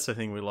think that's the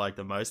thing we like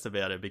the most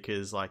about it,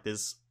 because like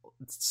there's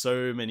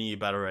so many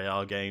Battle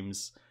Royale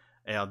games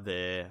out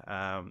there.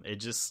 It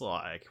just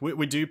like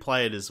we do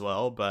play it as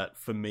well, but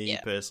for me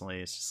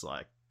personally, it's just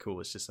like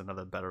cool. It's just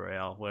another Battle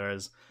Royale,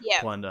 whereas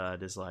Plunder,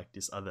 there's like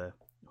this other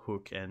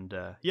hook, and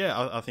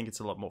I think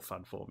it's a lot more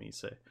fun for me.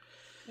 So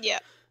yeah.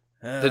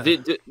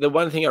 The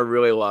one thing I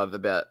really love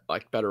about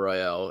like Battle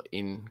Royale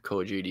in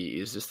Call of Duty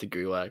is just the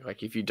gulag.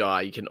 Like if you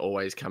die, you can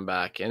always come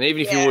back, and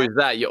even if you lose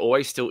that, you're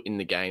always still in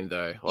the game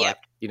though. Like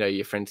you know,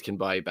 your friends can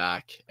buy you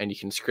back, and you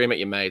can scream at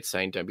your mates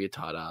saying, "Don't be a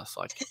tight ass,"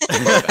 like,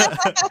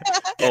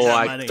 or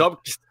like,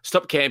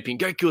 "Stop camping,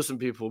 go kill some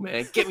people,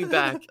 man, get me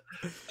back."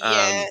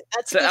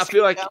 That's. So I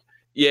feel like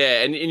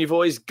and you've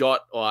always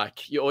got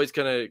like you're always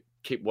gonna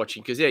keep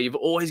watching, because you've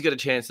always got a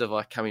chance of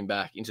like coming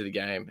back into the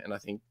game, and I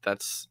think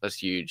that's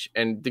huge.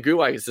 And the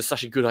gulag is just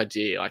such a good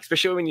idea, like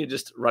especially when you're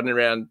just running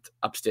around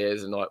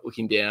upstairs and like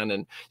looking down,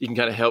 and you can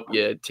kind of help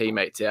your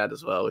teammates out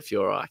as well if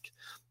you're like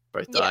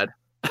both died.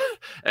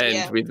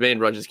 And with me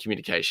and Roger's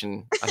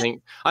communication, I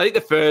think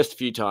the first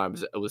few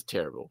times it was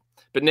terrible,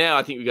 but now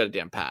I think we got it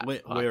down pat.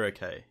 We're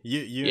okay.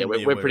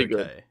 We're pretty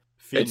good. Okay.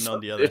 Finn, on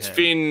the other hand.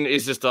 Finn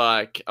is just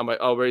like, I'm like,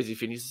 oh, where is he,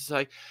 Finn? He's just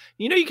like,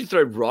 you know, you can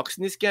throw rocks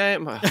in this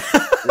game. I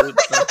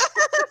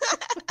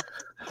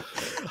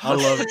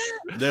love it.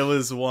 There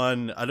was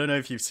one, I don't know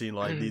if you've seen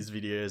like these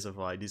videos of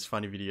like these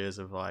funny videos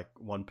of like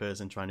one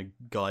person trying to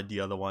guide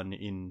the other one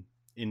in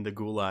the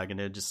gulag, and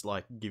they're just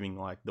like giving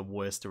like the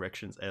worst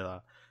directions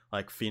ever.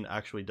 Like Finn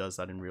actually does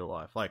that in real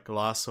life. Like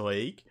last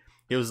week,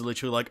 he was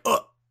literally like,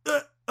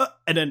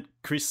 and then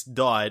Chris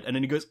died, and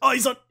then he goes, oh,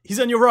 he's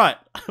on your right.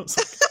 I was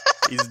like,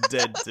 He's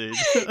dead, dude.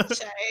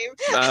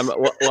 Shame.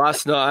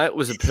 Last night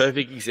was a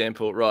perfect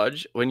example, Rog,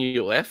 when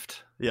you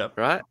left, Yep.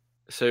 right?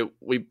 So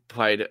we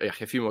played a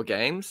few more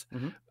games.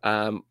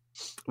 Mm-hmm.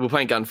 We were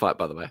playing Gunfight,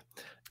 by the way.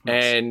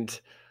 Nice.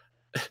 And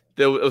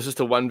it was just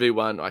a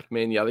 1v1, like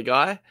me and the other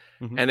guy.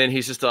 Mm-hmm. And then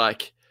he's just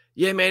like,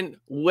 yeah, man,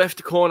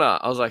 left corner.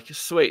 I was like,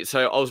 sweet.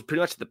 So I was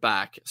pretty much at the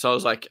back. So I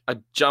was like, I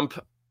jump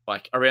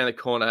like around the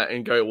corner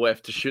and go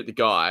left to shoot the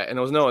guy. And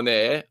there was no one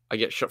there. I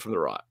get shot from the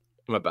right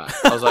in my back.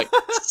 I was like,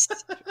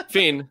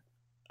 Finn,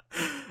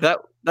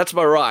 that's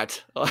my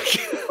right.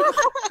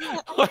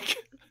 Like,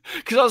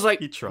 because I was like,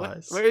 he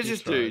tries. Where is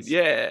this dude?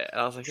 Yeah.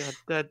 I was like,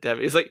 oh, damn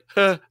it. He's like,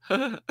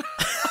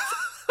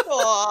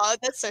 Oh,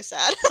 that's so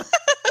sad.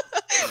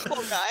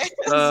 Poor guy.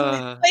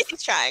 At least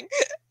he's trying.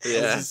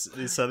 Yeah.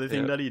 This other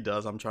thing that he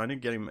does, I'm trying to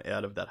get him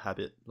out of that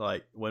habit.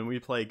 Like, when we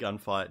play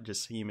Gunfight,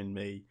 just him and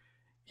me,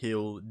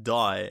 he'll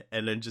die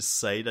and then just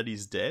say that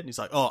he's dead. He's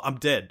like, oh, I'm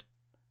dead.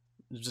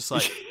 It's just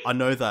like, I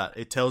know that.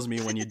 It tells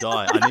me when you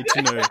die.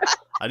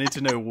 I need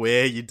to know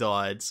where you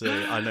died so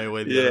I know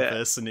where the other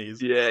person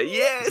is. Yeah,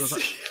 yes. So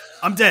like,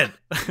 I'm dead.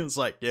 It's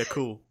like, yeah,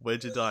 cool.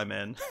 Where'd you die,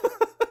 man?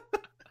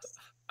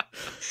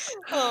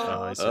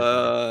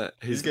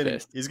 He's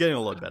getting a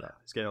lot better.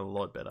 He's getting a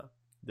lot better.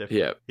 Definitely.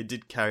 Yeah. He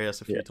did carry us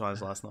a few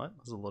times last night.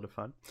 It was a lot of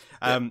fun.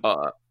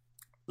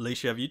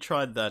 Liessshy, have you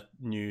tried that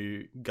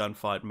new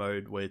gunfight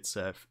mode where it's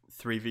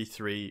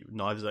 3v3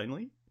 knives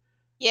only?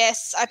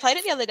 Yes, I played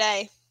it the other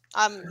day.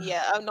 I'm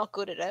not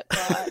good at it,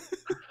 but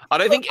I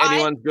don't think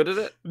anyone's good at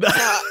it.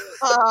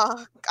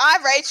 I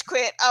rage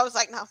quit. I was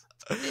like, no,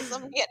 I'm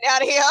getting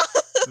out of here.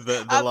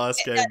 The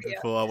last game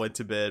before I went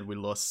to bed, we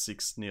lost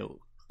 6-0.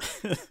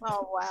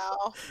 Oh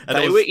wow! And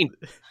they were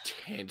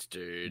intense,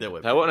 dude. They were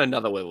on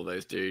another level.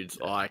 Those dudes,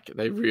 like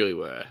they really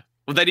were.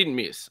 Well, they didn't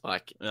miss.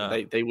 Like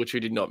they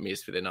literally did not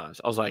miss with their knives.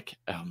 I was like,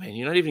 oh man,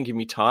 you're not even giving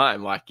me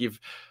time. Like you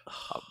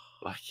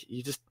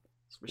just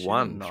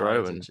one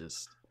throw and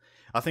just.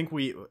 I think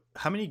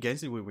how many games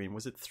did we win?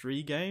 Was it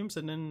 3 games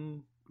and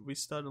then we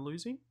started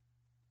losing?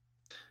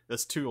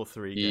 That's 2 or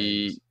 3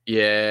 games.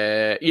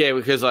 Yeah,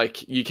 because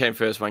like you came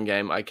first one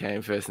game, I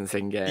came first in the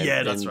second game.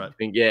 Yeah, that's right.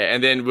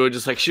 And then we were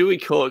just like, should we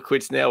call it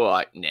quits now? We're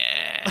like, nah.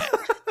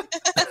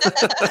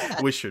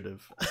 We should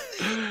have.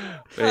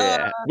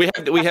 Yeah,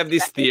 we have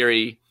this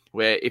theory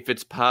where if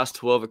it's past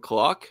 12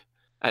 o'clock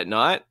at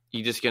night,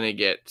 you're just gonna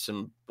get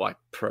some like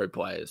pro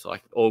players,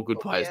 like all good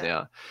players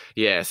now.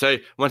 Yeah, so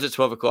once it's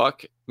 12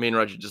 o'clock, me and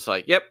Roger just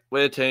like, yep,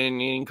 we're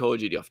turning Call of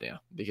Duty off now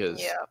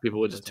because people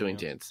were just too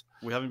intense.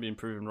 We haven't been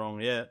proven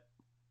wrong yet.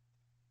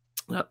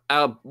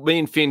 Me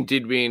and Finn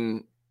did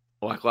win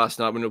like last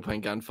night when we were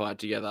playing Gunfight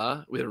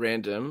together with a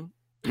random.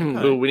 We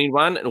were winning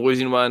one and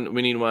losing one,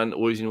 winning one,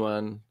 losing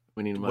one,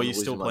 winning one. Were you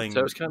still playing?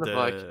 So it was kind of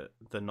like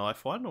the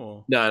knife one,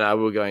 or no,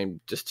 we were going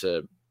just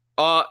to.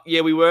 Oh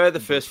yeah, we were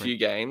the first few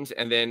games,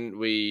 and then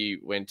we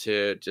went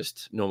to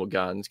just normal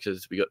guns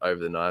because we got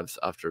over the knives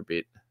after a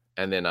bit,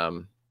 and then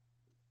and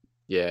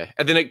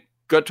then it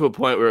got to a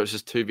point where it was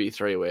just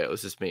 2v3 where it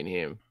was just me and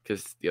him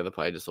because the other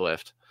player just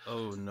left.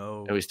 Oh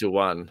no! And we still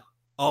won.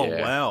 Oh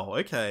wow!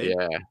 Okay.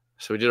 Yeah,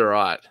 so we did all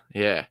right.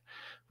 Yeah,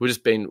 we're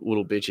just being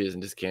little bitches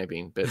and just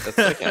camping, but that's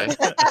okay.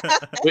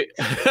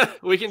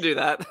 we can do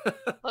that.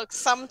 Look,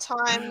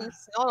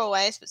 sometimes, not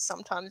always, but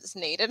sometimes it's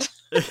needed.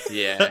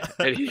 Yeah,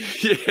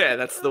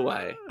 that's the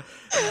way.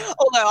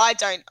 Although I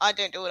don't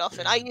do it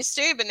often. I used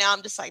to, but now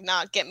I'm just like,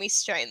 nah, get me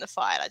straight in the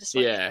fight. I just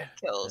want to get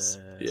kills.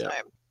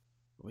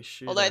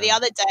 So, although the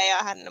other day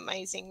I had an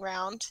amazing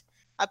round.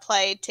 I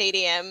played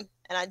TDM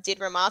and I did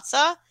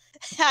Ramatsa.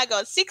 I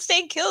got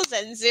 16 kills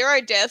and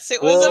 0 deaths.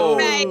 It was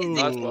amazing.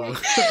 Nice.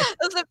 It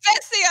was the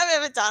best thing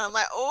I've ever done. I'm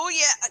like, oh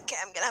yeah, okay,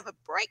 I'm gonna have a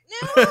break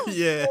now.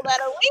 Yeah, call that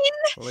a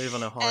win. Leave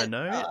on a high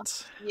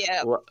note.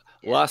 Yeah.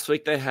 Last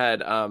week they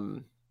had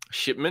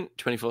Shipment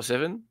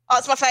 24/7. Oh,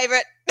 it's my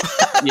favorite.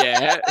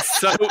 Yeah,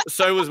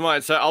 so was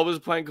mine. So I was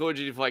playing Call of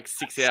Duty for like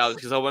 6 hours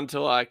because I wanted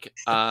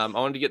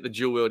to get the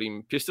dual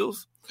wielding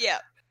pistols. Yeah.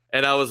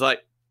 And I was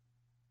like,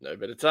 no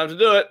better time to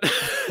do it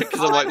because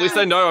I'm like, at least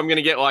I know I'm going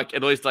to get like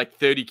at least like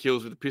 30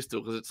 kills with a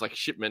pistol because it's like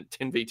Shipment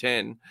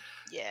 10v10.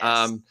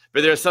 Yes.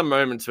 But there are some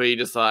moments where you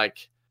just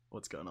like,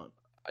 what's going on?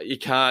 You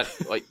can't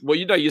like, well,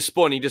 you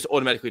spawn, you just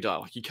automatically die.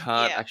 Like you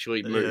can't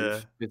actually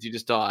move because you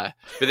just die.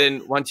 But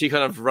then once you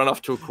kind of run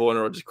off to a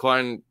corner or just try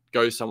and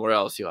go somewhere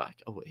else, you're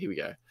like, oh, here we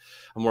go.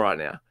 I'm all right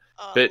now.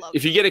 Oh, but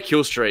if you get a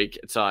kill streak,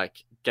 it's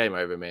like game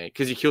over, man.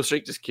 Because your kill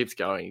streak just keeps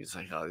going. It's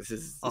like, oh, this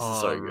is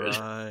so good.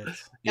 Right.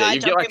 Yeah,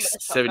 you get like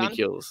 70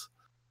 kills.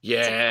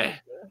 Yeah.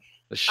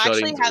 The I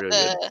actually have really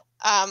good.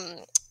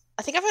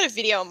 I think I've got a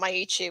video on my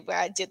YouTube where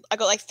I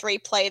got like 3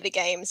 play the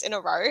games in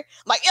a row. I'm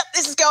like, yep,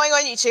 this is going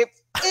on YouTube.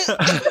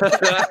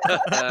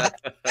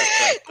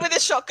 With a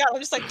shotgun, I'm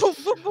just like, boom,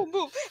 boom, boom,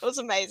 boom. It was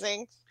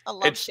amazing. I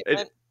love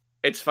Shipment.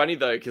 It's funny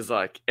though, because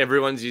like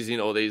everyone's using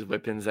all these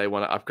weapons they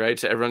want to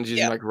upgrade. So everyone's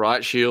using like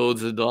riot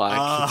shields and like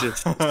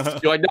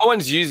like no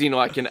one's using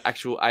like an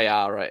actual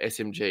AR or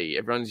SMG.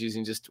 Everyone's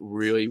using just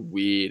really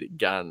weird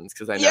guns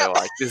because they know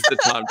like this is the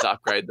time to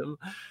upgrade them.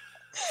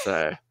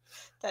 So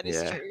that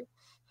is true.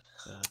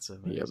 That's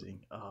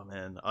amazing. Oh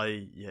man,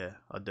 I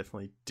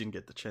definitely didn't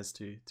get the chance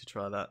to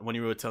try that. When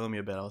you were telling me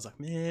about it, I was like,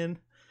 man,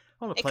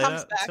 I want to It play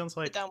comes that. back. It sounds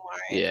like Don't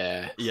worry.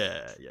 Yeah.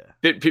 yeah.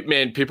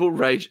 People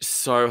rage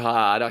so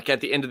hard. Like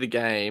at the end of the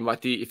game,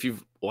 if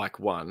you've like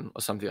won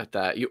or something like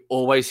that, you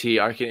always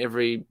hear. I reckon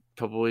every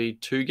probably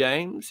 2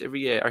 games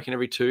every year. I reckon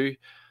every 2.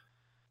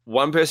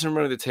 One person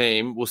from the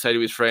team will say to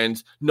his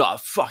friends, "No,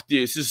 fuck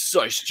this. This is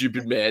so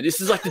stupid, man.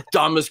 This is like the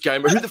dumbest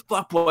game. Who the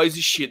fuck plays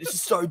this shit? This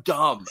is so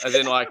dumb." And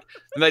then and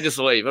they just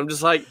leave. I'm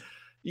just like,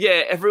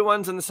 yeah,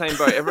 everyone's in the same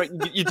boat.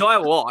 You die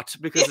a lot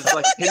because it's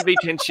like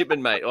 10v10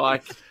 shipment, mate.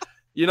 Like,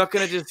 you're not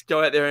gonna just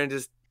go out there and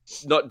just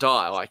not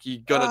die. Like,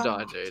 you're gonna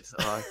die, dude.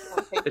 Like,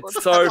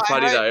 it's so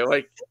funny though.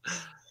 Like,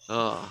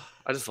 oh,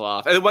 I just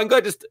laugh. And then one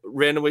guy just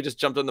randomly just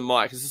jumped on the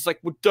mic. It's just like,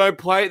 well, don't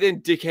play it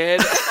then, dickhead.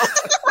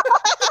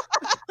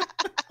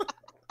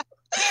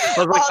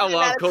 I was like, I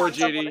love Call of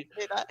Duty.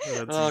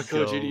 Call of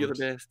Duty, you're the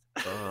best.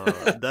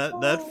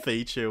 That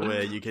feature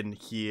where you can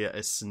hear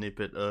a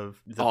snippet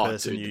of the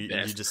person you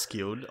just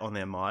killed on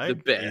their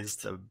mic is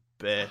the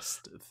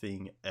best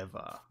thing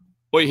ever.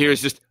 All you hear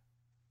is just,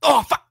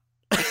 oh, fuck!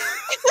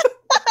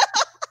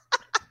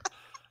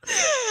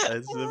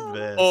 That's the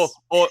best.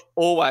 Or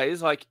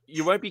always, like,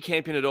 you won't be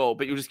camping at all,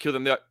 but you'll just kill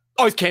them. They're like,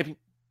 oh, he's camping.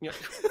 Yeah.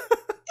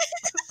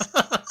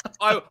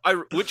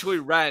 I literally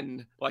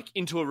ran like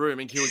into a room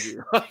and killed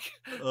you.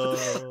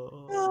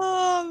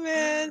 Oh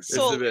man, it's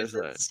the best.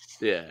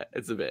 Though. Yeah,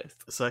 it's the best.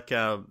 It's like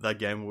that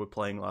game we were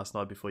playing last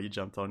night before you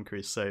jumped on,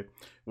 Chris. So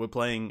we're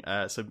playing.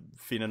 So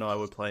Finn and I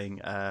were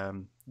playing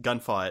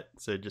Gunfight.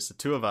 So just the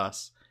 2 of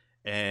us,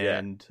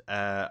 and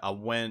I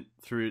went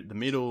through the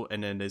middle,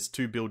 and then there's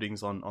 2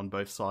 buildings on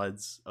both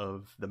sides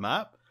of the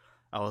map.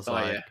 I was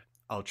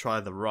I'll try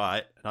the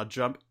right, and I'll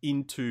jump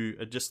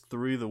into just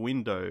through the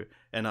window,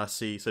 and I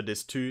see, so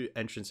there's 2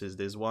 entrances.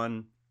 There's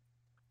one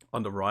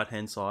on the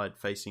right-hand side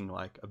facing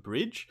like a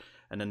bridge,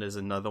 and then there's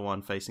another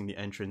one facing the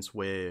entrance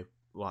where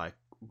like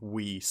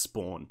we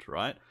spawned,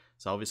 right?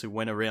 So I obviously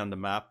went around the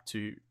map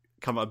to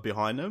come up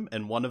behind them,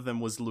 and one of them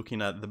was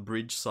looking at the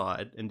bridge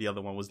side, and the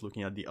other one was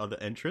looking at the other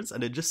entrance,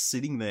 and they're just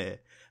sitting there.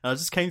 And I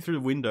just came through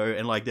the window,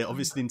 and like they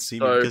obviously didn't see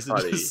me because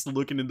they're just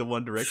looking in the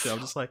one direction. I'm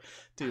just like,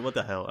 dude, what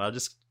the hell? And I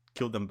just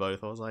killed them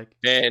both. I was like,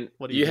 man,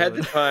 what are you had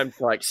doing? the time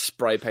to like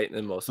spray paint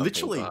them or something.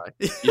 Literally. Like,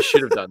 you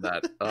should have done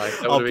that.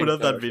 Like, I'll put up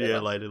that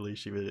video later,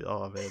 Liessshy.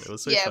 Oh man, it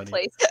was so funny.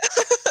 Please.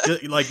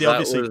 Like they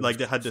obviously like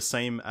they had the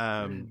same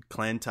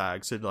clan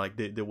tag, so like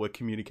they were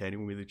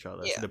communicating with each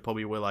other. So they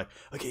probably were like,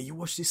 okay, you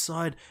watch this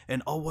side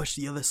and I'll watch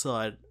the other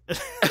side.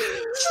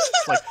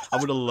 Like I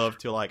would have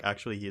loved to like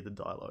actually hear the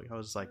dialogue. I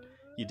was just like,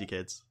 you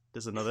dickheads,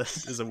 there's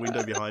a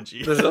window behind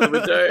you. There's another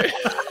window.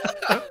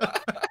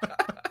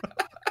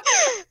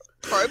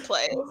 Pro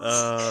players.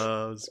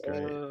 It's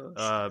great.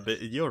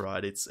 But you're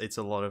right. It's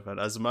a lot of fun.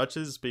 As much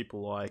as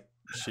people like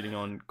shitting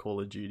on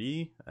Call of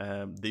Duty,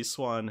 this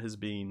one has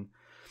been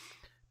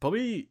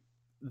probably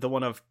the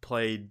one I've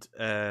played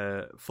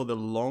for the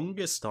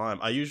longest time.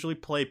 I usually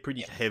play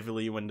pretty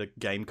heavily when the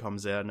game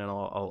comes out, and then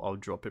I'll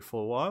drop it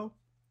for a while.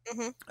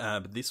 Mm-hmm.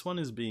 But this one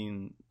has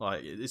been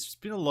like it's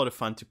been a lot of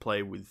fun to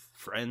play with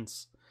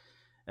friends.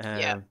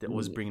 That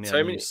was bringing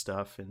out new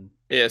stuff and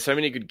so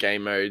many good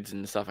game modes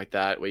and stuff like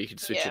that where you could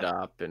switch it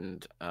up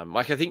and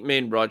like I think me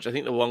and Rog, I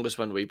think the longest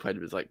one we played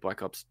was like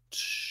Black Ops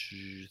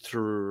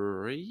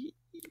 3.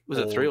 Was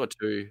it 3 or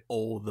 2?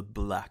 All the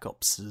Black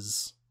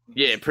Opses.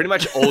 Yeah, pretty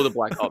much all the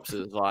Black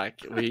Opses. Like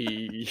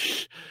we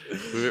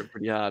went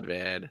pretty hard,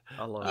 man.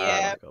 I love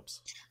Black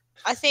Ops.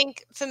 I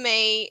think for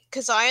me,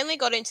 because I only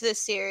got into the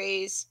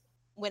series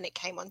when it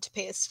came onto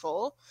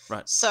PS4.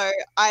 Right. So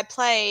I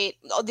played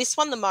this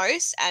one the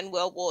most and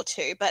World War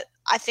II, but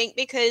I think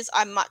because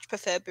I much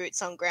prefer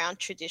boots on ground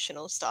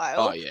traditional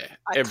style. Oh yeah.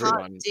 I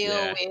can't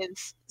deal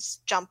with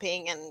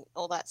jumping and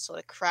all that sort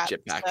of crap.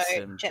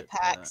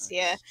 Jetpacks,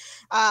 yeah.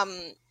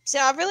 So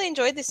I really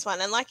enjoyed this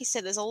one, and like you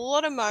said, there's a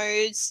lot of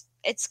modes.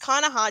 It's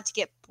kind of hard to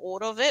get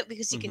bored of it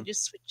because you can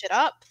just switch it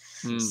up.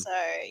 So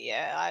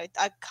yeah,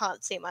 I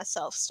can't see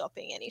myself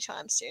stopping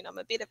anytime soon. I'm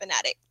a bit of an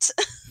addict.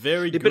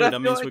 Very good.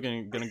 That means we're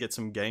going to get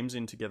some games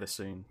in together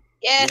soon.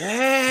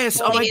 Yes.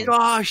 Oh my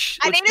gosh.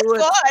 I need a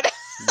squad.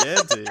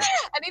 Yeah, dude.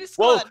 I need a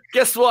squad. Well,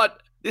 guess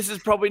what? This is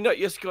probably not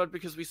your squad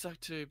because we suck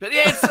too. But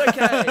yeah, it's okay.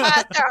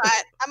 That's all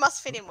right. I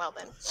must fit in well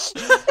then.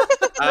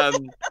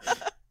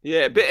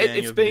 Yeah, but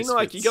it's been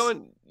like you go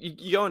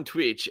on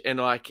Twitch and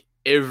like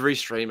every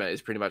streamer is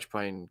pretty much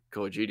playing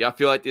Call of Duty. I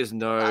feel like there's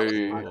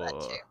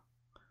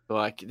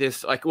like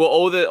there's like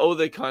all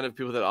the kind of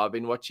people that I've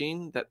been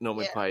watching that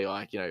normally play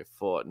like, you know,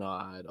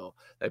 Fortnite or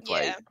they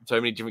play so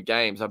many different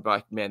games. I'm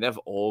like, man, they've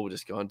all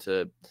just gone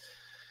to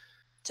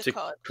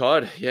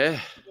COD. Yeah.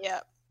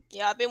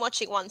 I've been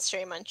watching one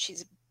streamer and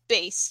she's a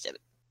beast at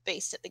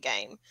the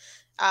game.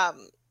 I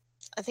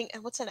think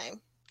what's her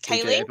name?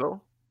 Kaylee?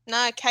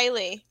 No,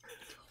 Kaylee.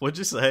 What'd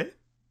you say?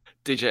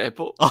 DJ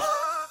Apple. Oh,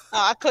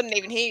 I couldn't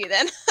even hear you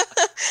then.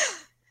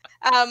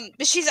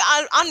 But she's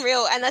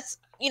unreal, and that's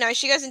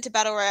she goes into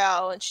battle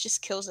royale and she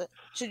just kills it.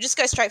 She'll just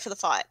go straight for the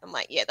fight. I'm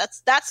like, yeah,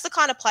 that's the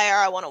kind of player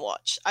I want to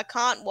watch. I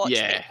can't watch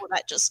people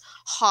that just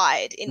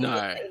hide in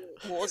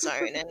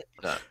Warzone and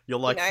You're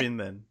like Finn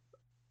then.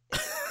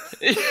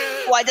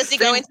 Why does he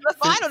go into the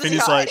fight or does he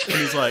hide?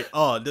 He's like,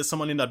 oh, there's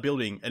someone in that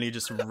building, and he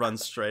just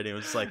runs straight in.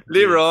 It's like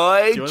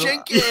Leroy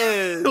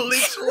Jenkins,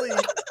 literally.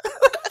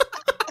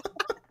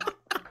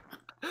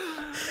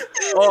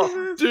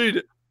 Oh,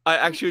 dude. I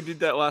actually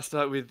did that last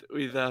night with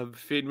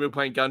Finn. We were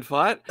playing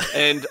Gunfight,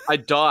 and I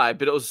died,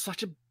 but it was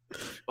such a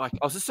I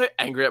was just so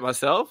angry at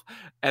myself,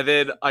 and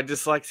then I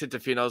just said to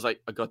Finn, I was like,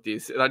 I got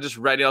this, and I just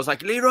ran in. I was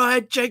like, Leroy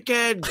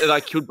Jenkins, and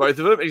I killed both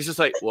of them, and he's just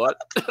like, what?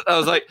 I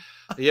was like,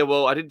 yeah,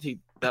 well, I didn't think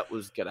that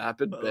was gonna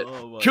happen, but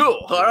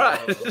cool, all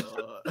right.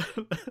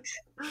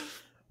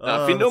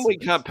 Finn normally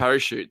can't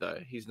parachute though.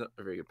 He's not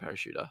a very good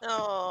parachuter.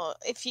 Oh,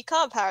 if you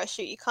can't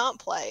parachute, you can't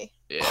play.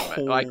 Yeah,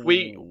 mate. Like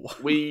we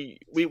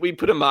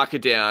put a marker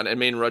down, and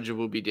me and Roger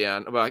will be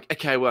down. We're like,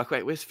 okay, well,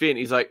 wait, where's Finn?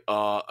 He's like,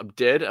 oh, I'm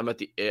dead. I'm at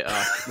the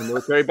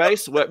military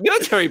base. We're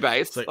military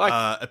base. It's like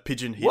a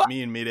pigeon hit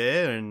me in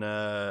midair and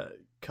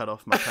cut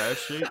off my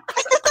parachute.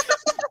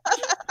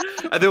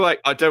 And they're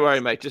like, oh, don't worry,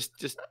 mate.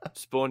 Just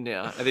spawn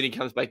now. And then he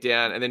comes back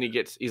down, and then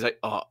he's like,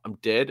 oh, I'm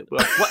dead. We're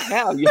like, what?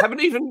 How?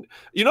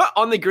 You're not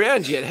on the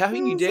ground yet. How are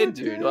you dead,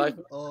 dude? Like,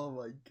 oh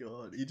my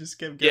god, he just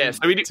kept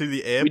going to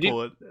the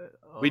airport.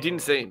 We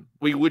didn't see him.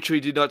 We literally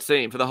did not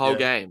see him for the whole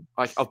game.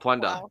 Like, I'll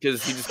plunder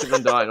because he just kept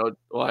on dying.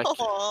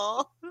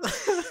 Aww.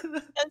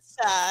 That's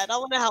sad. I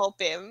want to help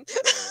him.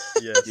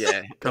 Yes.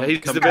 Yeah.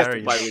 He's the best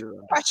to play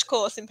with. Crash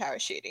course in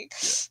parachuting.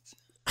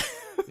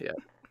 Yeah.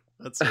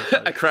 That's so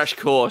a crash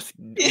course.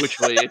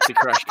 Literally, it's a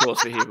crash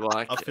course for him.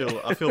 Like, I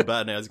feel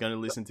bad now. I was going to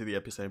listen to the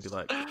episode and be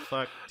like,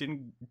 "Fuck,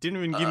 didn't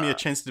even give me a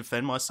chance to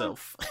defend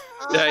myself."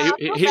 I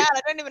don't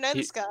even know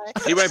this guy.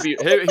 He won't be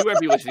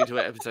listening to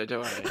our episode.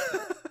 Don't worry.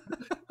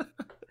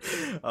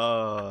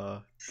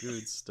 Oh,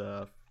 good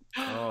stuff.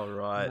 All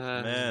right,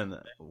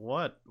 man.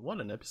 What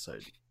an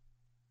episode!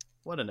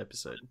 What an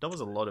episode. That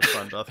was a lot of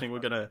fun. But I think we're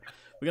gonna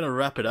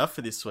wrap it up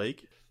for this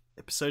week.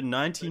 Episode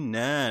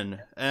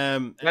 99.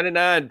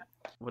 99.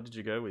 What did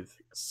you go with?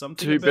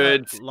 Something Two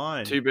birds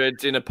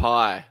in a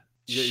pie.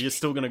 You're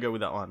still going to go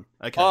with that one.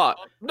 Okay. Oh,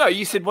 no,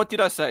 you said, what did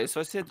I say? So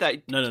I said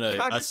that. No. You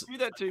can't just do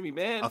that to me,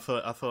 man. I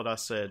thought I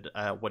said,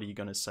 what are you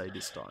going to say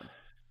this time?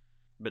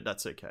 But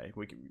that's okay.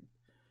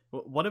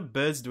 What are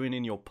birds doing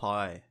in your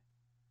pie?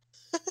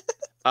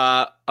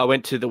 I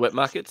went to the wet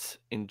markets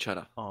in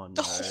China. Oh,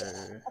 no.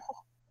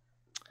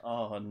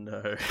 Oh,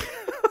 no.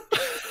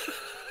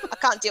 I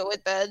can't deal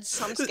with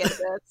birds. I'm scared of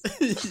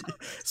birds.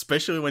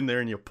 Especially when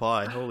they're in your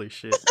pie. Holy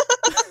shit.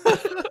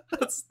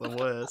 That's the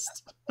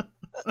worst.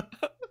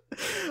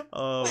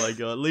 Oh my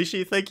god.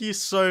 Liessshy, thank you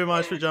so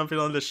much for jumping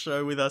on the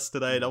show with us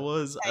today. That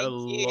was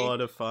lot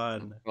of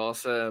fun.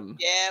 Awesome.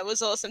 Yeah, it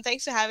was awesome.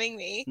 Thanks for having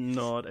me.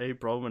 Not a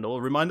problem at all.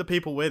 Remind the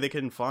people where they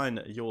can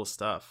find your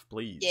stuff,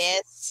 please.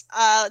 Yes.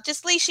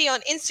 Just Liessshy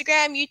on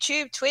Instagram,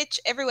 YouTube, Twitch,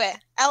 everywhere.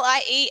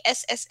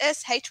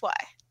 Liessshy.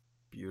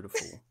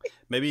 Beautiful.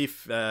 Maybe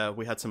if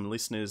we had some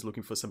listeners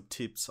looking for some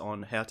tips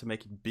on how to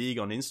make it big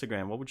on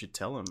Instagram, what would you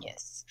tell them?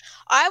 Yes.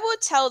 I would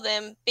tell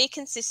them be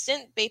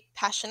consistent, be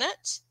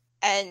passionate,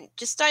 and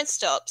just don't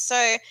stop.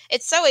 So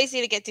it's so easy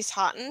to get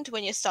disheartened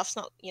when your stuff's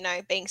not,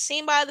 being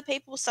seen by other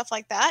people, stuff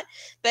like that.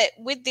 But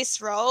with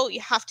this role,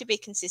 you have to be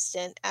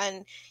consistent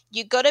and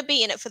you got to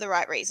be in it for the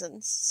right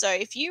reasons. So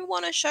if you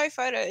want to show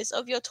photos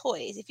of your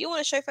toys, if you want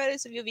to show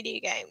photos of your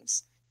video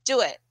games, do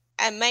it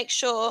and make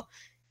sure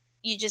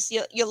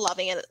you're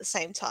loving it at the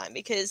same time,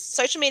 because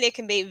social media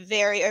can be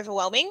very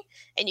overwhelming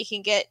and you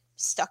can get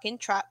stuck in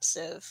traps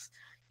of,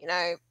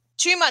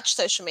 too much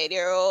social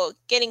media or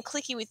getting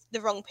clicky with the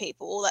wrong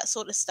people, all that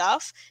sort of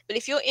stuff. But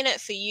if you're in it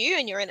for you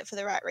and you're in it for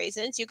the right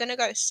reasons, you're going to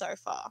go so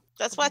far.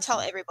 That's why I tell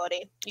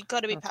everybody, you've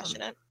got to be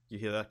passionate. You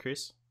hear that,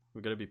 Chris?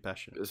 We've got to be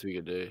passionate. That's what we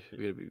could do. We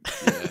got to be,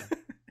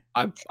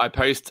 I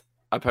post,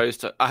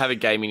 I have a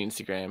gaming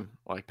Instagram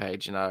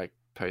page, and I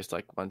post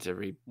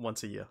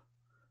once a year.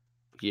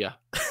 Yeah.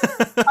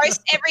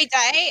 Post every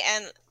day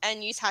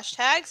and use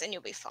hashtags and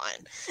you'll be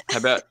fine. How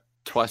about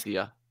twice a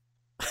year?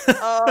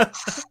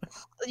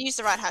 Use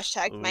the right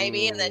hashtag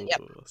maybe. And then, yep.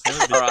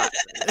 All right.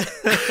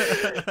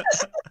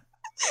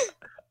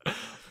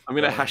 I'm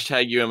going to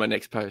hashtag you in my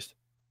next post.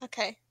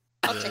 Okay.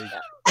 I'll take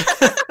that.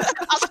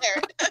 I'll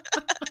share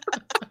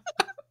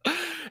it.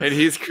 And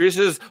here's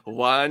Chris's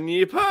 1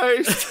 year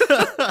post.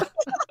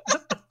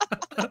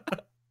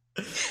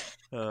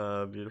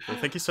 Beautiful.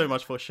 Thank you so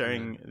much for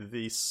sharing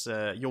this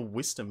your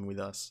wisdom with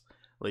us,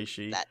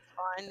 Liessshy. That's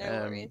fine, no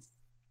worries.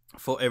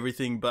 For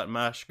everything But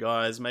Mash,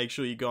 guys, make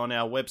sure you go on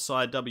our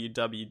website,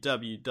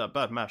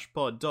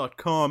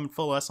 www.butmashpod.com.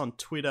 Follow us on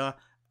Twitter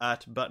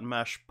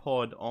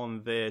 @butmashpod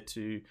on there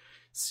to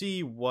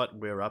see what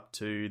we're up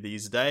to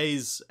these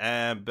days.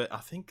 But I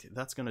think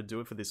that's going to do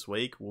it for this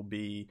week. We'll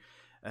be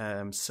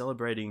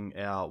celebrating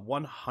our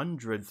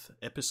 100th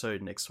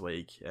episode next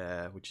week,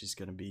 which is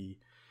going to be...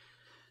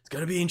 It's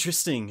going to be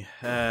interesting.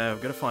 We're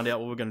going to find out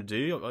what we're going to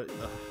do.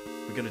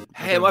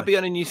 Hey, it might be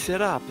on a new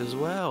setup as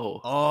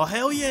well. Oh,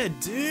 hell yeah,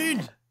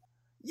 dude!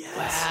 Yes!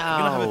 Wow.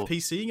 We're gonna have a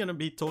PC, gonna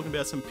be talking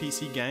about some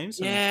PC games.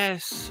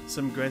 Yes.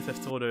 Some Grand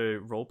Theft Auto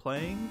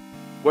role-playing.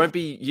 Won't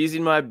be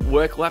using my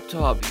work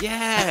laptop.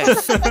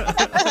 Yes.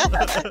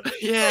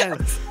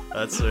 Yes.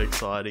 That's so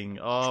exciting.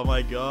 Oh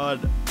my god.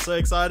 So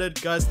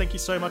excited. Guys, thank you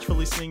so much for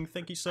listening.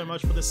 Thank you so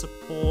much for the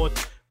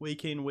support.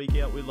 Week in, week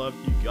out. We love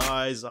you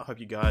guys. I hope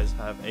you guys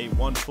have a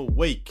wonderful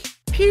week.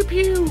 Pew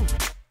pew.